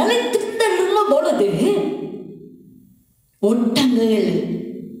பொழுது, நிலைத்திருந்த பொழுது ஒட்டங்கள்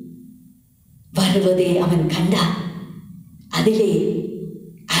வருவதை அவன் கண்டான். அதிலே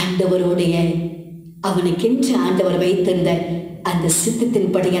ஆண்டவருடைய அவனுக்கென்று ஆண்டவர் வைத்திருந்த அந்த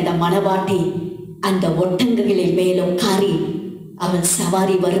சித்தத்தின்படி அந்த மணவாட்டி அந்த ஒட்டங்களில் மேலும் காரி அவன்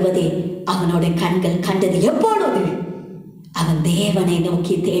சவாரி வருவதை அவனோட கண்கள் கண்டது. எப்பொழுது அவன் தேவனை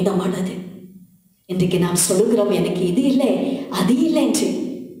நோக்கி தேடமானது. இன்றைக்கு நாம் சொல்லுகிறோம், எனக்கு இது இல்லை அது இல்லை என்று.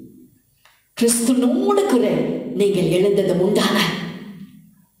 கிறிஸ்துவோடு கூட நீங்கள் எழுந்தது உண்டான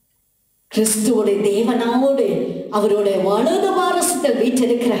கிறிஸ்துவோட தேவனோடு அவருடைய வலது வாரசத்தில்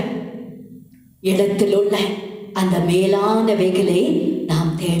வீற்றிருக்கிற இடத்தில் உள்ள அந்த மேலானவைகளை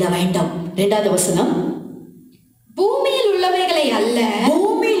நாம் தேட வேண்டும். 2வது வசனம், பூமியில் உள்ளவைகளை அல்ல,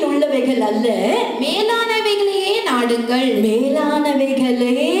 பூமியில் உள்ளவைகள் அல்ல, மேலானவைகளையே நாடுங்கள்,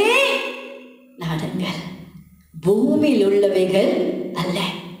 மேலானவைகளே நாடுங்கள். பூமியில் உள்ளவைகள் அல்ல,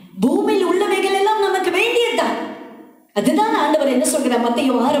 பூமியில் உள்ளவைகள் எல்லாம் நமக்கு வேண்டியதுதான். அதுதான் ஆண்டவர் என்ன சொல்கிறார்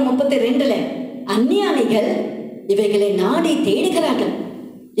மத்தேயு 6:32, அந்நியானிகள் இவைகளை நாடி தேடுகிறார்கள்,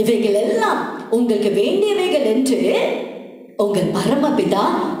 இவைகள் எல்லாம் உங்களுக்கு வேண்டியவைகள் என்று உங்கள் பரமபிதா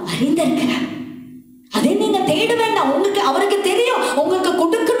அறிந்திருக்கிறார். அதை நீங்க தேட வேண்டாம். உங்களுக்கு அவருக்கு தெரியும், உங்களுக்கு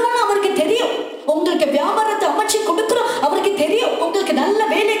கொடுக்கணும்னு அவருக்கு தெரியும், உங்களுக்கு வியாபாரத்தை அமைச்சு கொடுக்கணும் அவருக்கு தெரியும், உங்களுக்கு நல்ல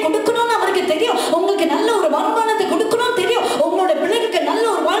வேலை கொடுக்கணும்னு அவருக்கு தெரியும், உங்களுக்கு நல்ல ஒரு வருமானத்தை கொடுக்கணும் தெரியும், உங்களோட பிள்ளைகளுக்கு நல்ல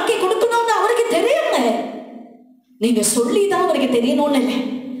ஒரு வாழ்க்கை கொடுக்கணும்னு அவருக்கு தெரியுங்க. நீங்க சொல்லிதான் அவருக்கு தெரியணும்னு இல்லை,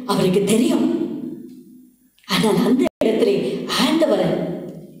 அவருக்கு தெரியும். ஆனால் அந்த இடத்துல ஆண்டவர்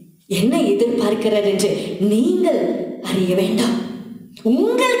என்ன எதிர்பார்க்கிறார் என்று நீங்கள் அறிய வேண்டாம்.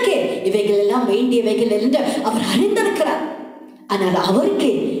 உங்களுக்கு இவைகள் எல்லாம் வேண்டியவைகள் என்று அவர் அறிந்திருக்கிறார். ஆனால் அவருக்கு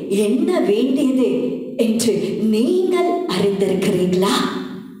என்ன வேண்டியது என்று நீங்கள் அறிந்திருக்கிறீர்களா?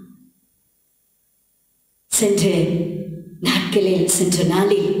 சென்ற நாட்களில், சென்ற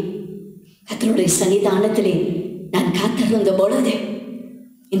நாளில் கர்த்தருடைய சன்னிதானத்திலே நான் காத்திருந்த பொழுது,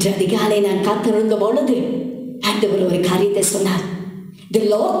 இன்று அதிகாலை நான் காத்திருந்த பொழுது ஆண்டவர் ஒரு காரியத்தை சொன்னார். இந்த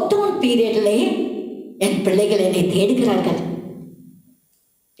லாக்டவுன் பீரியட்லே என் பிள்ளைகள் என்னை தேடுகிறார்கள்,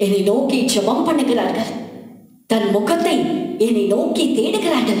 என்னை நோக்கி ஜெபம் பண்ணுகிறார்கள், தன் முகத்தை என்னை நோக்கி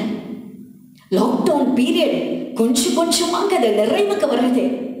தேடுகிறார்கள். லாக்டவுன் பீரியட் கொஞ்சம் கொஞ்சமாக அது நிறைவுக்கு வருது.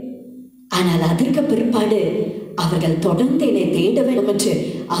 ஆனால் அதற்கு பிற்பாடு அவர்கள் தொடர்ந்து என்னை தேட வேண்டும் என்று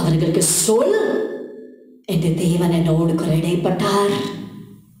அவர்களுக்கு சொல் என்று தேவன் என்னோடு கூட இடைப்பட்டார்.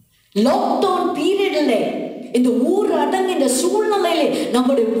 லாக்டவுன் பீரியட்ல இந்த ஊர் அடங்கு இந்த சூழ்நிலையிலே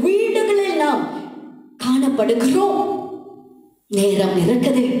நம்முடைய வீடுகளில் நாம் காணப்படுகிறோம். நேரம்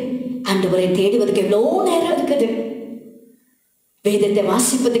இருக்குது, ஆண்டவரை தேடுவதற்கு எவ்வளோ நேரம் இருக்குது, வேதத்தை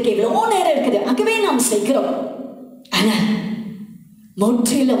வாசிப்பதற்கு எவ்வளோ நேரம் இருக்குது, ஆகவே நாம் செய்கிறோம். ஆனால்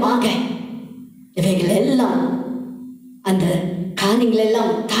முற்றிலுமாக இவைகள் எல்லாம், அந்த காரியங்கள்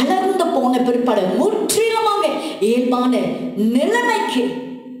எல்லாம் தளர்ந்து போன பிற்பாடு முற்றிலுமாக இயல்பான நிலைமைக்கு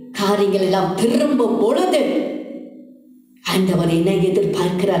காரியங்கள் எல்லாம் திரும்பும் பொழுது ஆண்டவர் என்ன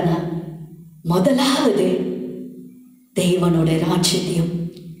எதிர்பார்க்கிறார்னா, முதலாவது தேவனோட ராஜ்யத்தையும்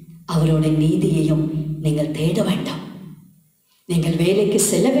அவரோட நீதியையும் நீங்கள் தேட வேண்டாம். நீங்கள் வேலைக்கு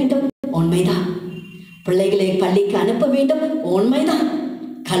செல்ல வேண்டும், உண்மைதான். பிள்ளைகளை பள்ளிக்கு அனுப்ப வேண்டும், உண்மைதான்.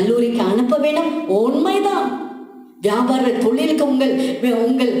 கல்லூரிக்கு அனுப்ப வேண்டும், உண்மைதான். வியாபார தொழிலுக்கு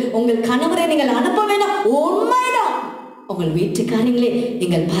உங்கள் கணவரை நீங்கள் அனுப்ப வேண்டும், உண்மைதான். உங்கள் வீட்டுக்காரங்களே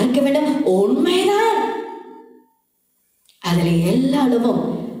நீங்கள் பார்க்க வேண்டும், உண்மைதான். அதில் எல்லா அளவும்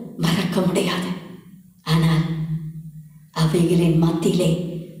மறக்க முடியாது. ஆனால் அவைகளின் மத்தியிலே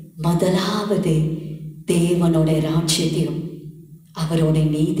முதலாவது தேவனுடைய ராஜ்யத்தையும் அவருடைய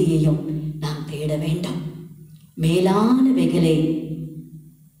நீதியையும் நாம் தேட வேண்டும். மேலானவைகளை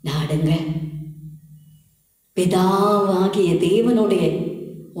நாடுங்க. பிதாவாகிய தேவனுடைய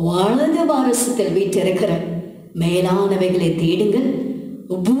வலது வாரசத்தில் வீற்றிருக்கிற மேலானவைகளை தேடுங்கள்.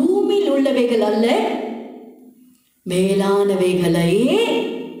 பூமியில் உள்ளவைகள் அல்ல, மேலானவைகளையே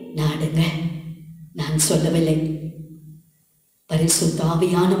நாடுங்க. நான் சொல்லவில்லை. பரிசுத்த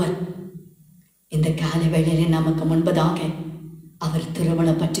ஆவியானவர் இந்த கால வேளையிலே நமக்கு முன்பதாக அவர்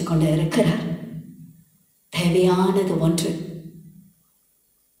திருமணம் பற்றி கொண்டு இருக்கிறார். தேவையானது ஒன்று,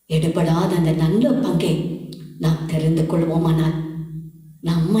 எடுபடாத அந்த நல்ல பங்கை நாம் தெரிந்து கொள்வோமானால்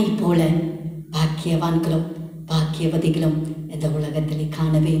நம்மை போல பாக்கியவான்களும் பாக்கியவதிகளும் இந்த உலகத்திலே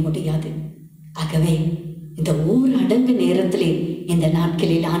காணவே முடியாது. ஆகவே இந்த ஊரடங்கு நேரத்திலே இந்த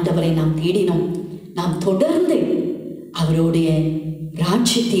நாட்களில் ஆண்டவரை நாம் தேடினோம். நாம் தொடர்ந்து அவருடைய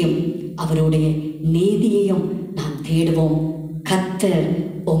ராஜ்யத்தையும் அவருடைய நீதியையும் நாம் தேடுவோம். கர்த்தர்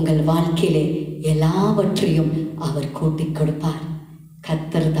உங்கள் வாழ்க்கையிலே எல்லாவற்றையும் அவர் கூட்டிக் கொடுப்பார்.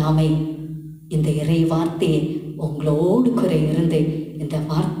 கர்த்தர் தாமே இந்த இறை வார்த்தையை உங்களோடு குறை இருந்து இந்த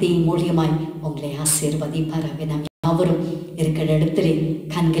வார்த்தையின் மூலியமாய் உங்களை ஆசீர்வதிப்பாராக. நாம் யாவரும் இருக்கிற இடத்திலே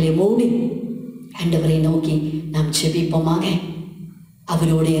கண்களை மூடி ஆண்டவரை நோக்கி நாம் ஜெபிப்போமாக.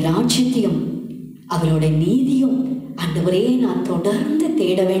 அவருடைய ராஜ்யத்தையும் அவருடைய நீதியும் ஆண்டவரே நான் தொடர்ந்து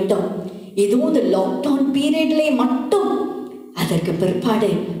தேட வேண்டும். இதுவும் இந்த லாக்டவுன் பீரியட்லே மட்டும், அதற்கு பிற்பாடு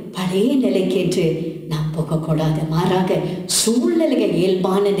பழைய நிலைக்கென்று நாம் போகக்கூடாது. மாறாக சூழ்நிலைகள்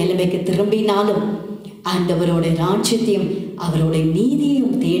இயல்பான நிலைமைக்கு திரும்பினாலும் ஆண்டவருடைய ராஜ்யத்தையும் அவருடைய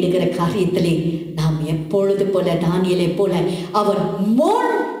நீதியையும் தேடுகிற காரியத்திலே நாம் எப்பொழுது போல தானியேலை போல அவர்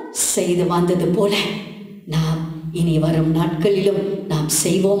முன் செய்து வந்தது போல நாம் இனி வரும் நாட்களிலும் நாம்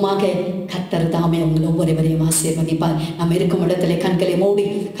செய்வோமாக. கர்த்தர் தாமே உங்கள் ஒவ்வொருவரையும் ஆசீர்வதிப்பார். நாம் இருக்கும் இடத்திலே கண்களை மூடி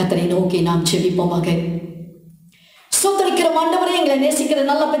கர்த்தரை நோக்கி நாம் ஜெபிப்போமாக. ஸ்தோத்திரிக்கிறோம் ஆண்டவரே, எங்களை நேசிக்கிற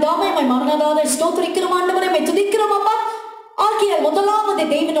நல்ல பிதாவே, மரணாதார ஸ்தோத்திரிக்கிறோம் ஆண்டவரே, துதிக்கிறோம் அப்பா. ஆகிய முதலாவது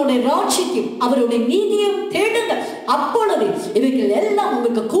தேவனுடைய ராஜ்யத்தையும் அவருடைய நீதியையும் தேடுங்கள், அப்பொழுது இவைகள் எல்லாம்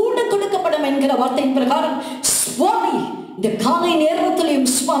உங்களுக்கு கூட கொடுக்கப்படும் என்கிற வார்த்தையின் பிரகாரம் சுவாமி இந்த காலை நேரத்திலையும்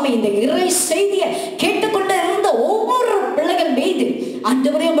சுவாமி இந்த இறை செய்தியை கேட்டுக்கொண்டு இருந்த ஒவ்வொரு பிள்ளைகள் மீது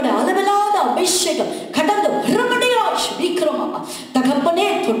ஆண்டவரே உம்முடைய அளவில்லாத அபிஷேகம் கடந்து வரும்படியா ஜெபிக்கிறோம் அப்பா. தகப்பனே,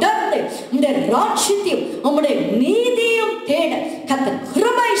 தொடர்ந்து இந்த ராஜ்யத்தையும் உம்முடைய நீதியையும் தேட கர்த்தர்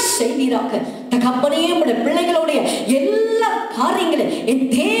கிருபை செய்வீராக. தகப்பனே, உம்முடைய பிள்ளைகளுடைய எல்லா காரியங்களும் என்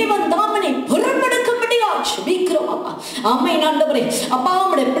தேவன் தாமனை பொறுப்பெடுக்கும்படியா ஜெபிக்கிறோம் அப்பா. ஆமென் ஆண்டவரே. அப்பா,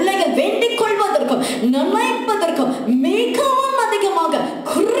 உம்முடைய பிள்ளைகள் வேண்டிக் கொள்வதற்கும் நினைப்பதற்கும் மிகவும் அதிகமாக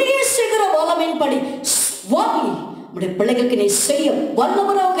குறிய செய்கிற வல்லமையின்படி சுவாமி உம்முடைய பிள்ளைகளுக்கு நீ செய்ய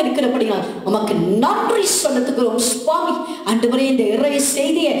வல்லவராக இருக்கிறபடியால் உமக்கு நன்றி செலுத்துகிறோம் சுவாமி. ஆண்டவரே, இந்த இறை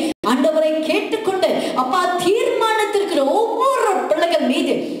செய்தியை ஆண்டவரை கேட்டுக்கொண்டு அப்பா தீர்மானத்திற்கிற ஒவ்வொரு பிள்ளைகள்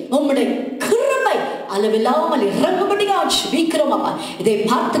மீது உம்முடைய கிருபை அளவில்லாமல் இறங்கும்படியா ஜெபிக்கிறோம் அப்பா. இதை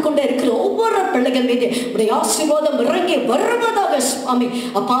பார்த்து கொண்டு இருக்கிற ஒவ்வொரு பிள்ளைகள் மீது உடைய ஆசீர்வாதம் இறங்கி வருவதாக சுவாமி.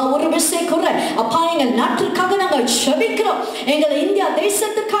 அப்பா, ஒரு விஷயம் கூட அப்பா, எங்கள் நாட்டிற்காக நாங்கள் ஜெபிக்கிறோம், எங்கள் இந்தியா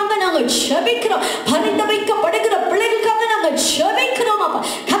தேசத்திற்காக நாங்கள் ஜெபிக்கிறோம், பரிந்தவிக்கப்படுகிற பிள்ளைகளுக்காக நாங்கள் ஜெபிக்கிறோம் அப்பா.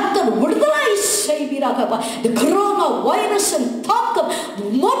 கர்த்தர் விடுதலை செய்வீராக அப்பா. இந்த கொரோனா வைரஸின் தாக்கம்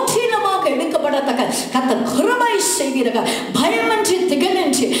முற்றிலுமாக எடுக்கப்படத்தக்க கர்த்தர் கிருபை செய்வீராக. பயமின்றி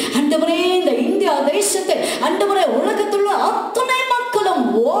திகழின்றி ஆண்டவரே இந்த இந்தியா தேசத்தை ஆண்டவரே உலகத்தில் உள்ள அத்தனை மக்களும்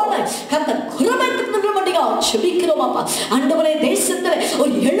ஓட கர்த்தர் கிருபை தரும்படியா ஜெபிக்கிறோம் அப்பா. ஆண்டவரே, தேசத்தில்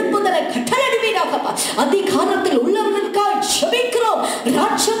ஒரு எழுப்புதலை கட்டளையிடுவீராக அப்பா. அதிகாரத்தில் உள்ளவர்களுக்காக ஜெபிக்கிறோம்,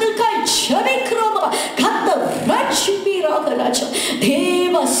 ராஜ்யங்களுக்காக ஜெபிக்கிறோம் அப்பா. கர்த்தர் ரட்சிப்பீராக ராஜா.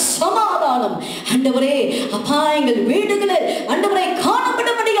 தேவ சமாதானம் ஆண்டவரே அப்பா எங்கள் வீடுகளில் ஆண்டவரை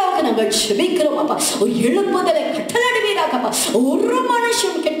காணப்படும்படியாக நாங்கள் ஜெபிக்கிறோம் அப்பா. ஒரு எழுப்புதலை கட்டளையிடுவீராக அப்பா. ஒரு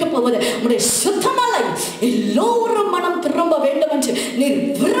மனுஷன் கெட்டு போவது உம்முடைய சுத்தமலை, எல்லோரும் மனம் திரும்ப வேண்டும் என்று நீர்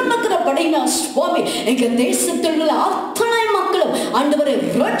விரும்புகிறபடினா சுவாமி எங்க தேசத்தில் உள்ள அத்தனை மக்களும் ஆண்டவரை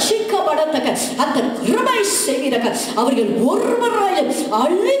ரட்சிக்கப்படத்தக்க கர்த்தர் கிருபை செய்வீராக. அவர்கள் ஒருவராலும்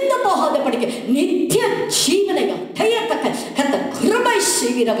அழிந்து போகாதபடிக்கு நித்திய ஜீவனை அடையத்தக்க கர்த்தர் கிருபை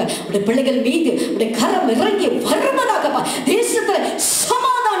செய்வீராக. உடைய பிள்ளைகள் மீது உடைய கரம் இறங்கி வருவதாக தேசத்தில்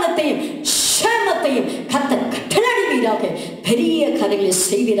சமாதானத்தையும் சேமத்தையும் கர்த்தர் கட்டளையிடுவீராக. பெரிய காரியங்களை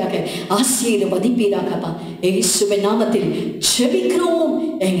செய்வீராக, ஆசீர்வதிப்பீராக. இயேசுவின் நாமத்தில் ஜெபிக்கிறோம்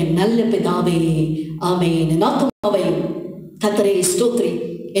எங்கள் நல்ல பிதாவே, ஆமென். நாத்துமாவை கர்த்தரை ஸ்தோத்திரி,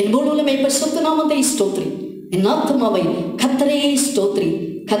 என் முழுமை பரிசுத்த நாமத்தை ஸ்தோத்திரி. என் ஆத்துமாவை கர்த்தரை ஸ்தோத்திரி.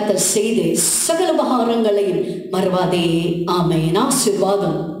 கர்த்தர் செய்து சகல உபகாரங்களையும் மறவாதே. ஆமென்.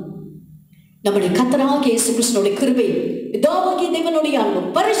 ஆசீர்வாதம் நம்முடைய கர்த்தராகிய இயேசு கிறிஸ்துவினுடைய கிருபை, பிதாவாகிய தேவனுடைய அன்பு,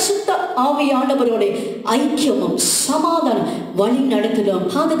 பரிசுத்த ஆவியானவருடைய ஐக்கியமும் சமாதானம் வழி நடத்துதலும்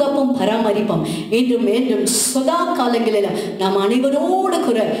பாதுகாப்பும் பராமரிப்பும் என்றும் என்றும் சதா காலங்களிலும் நாம் அனைவரோடு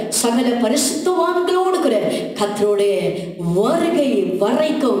கூட சகல பரிசுத்தவான்களோடு கூட கர்த்தருடைய வருகை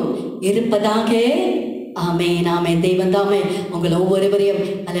வரைக்கும் இருப்பதாக. ஆமென் ஆமென். தெய்வம் தாமே உங்கள் ஒவ்வொருவரையும்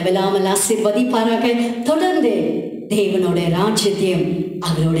அளவில்லாமல் ஆசீர்வதிப்பாராக. தொடர்ந்து தேவனுடைய ராஜ்யத்தையும்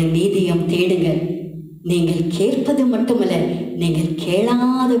அவருடைய நீதியும் தேடுங்க. நீங்கள் கேட்பது மட்டுமல்ல, நீங்கள்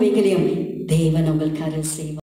கேளாதவைகளையும் தேவன் உங்களுக்கு அருள் செய்வார்.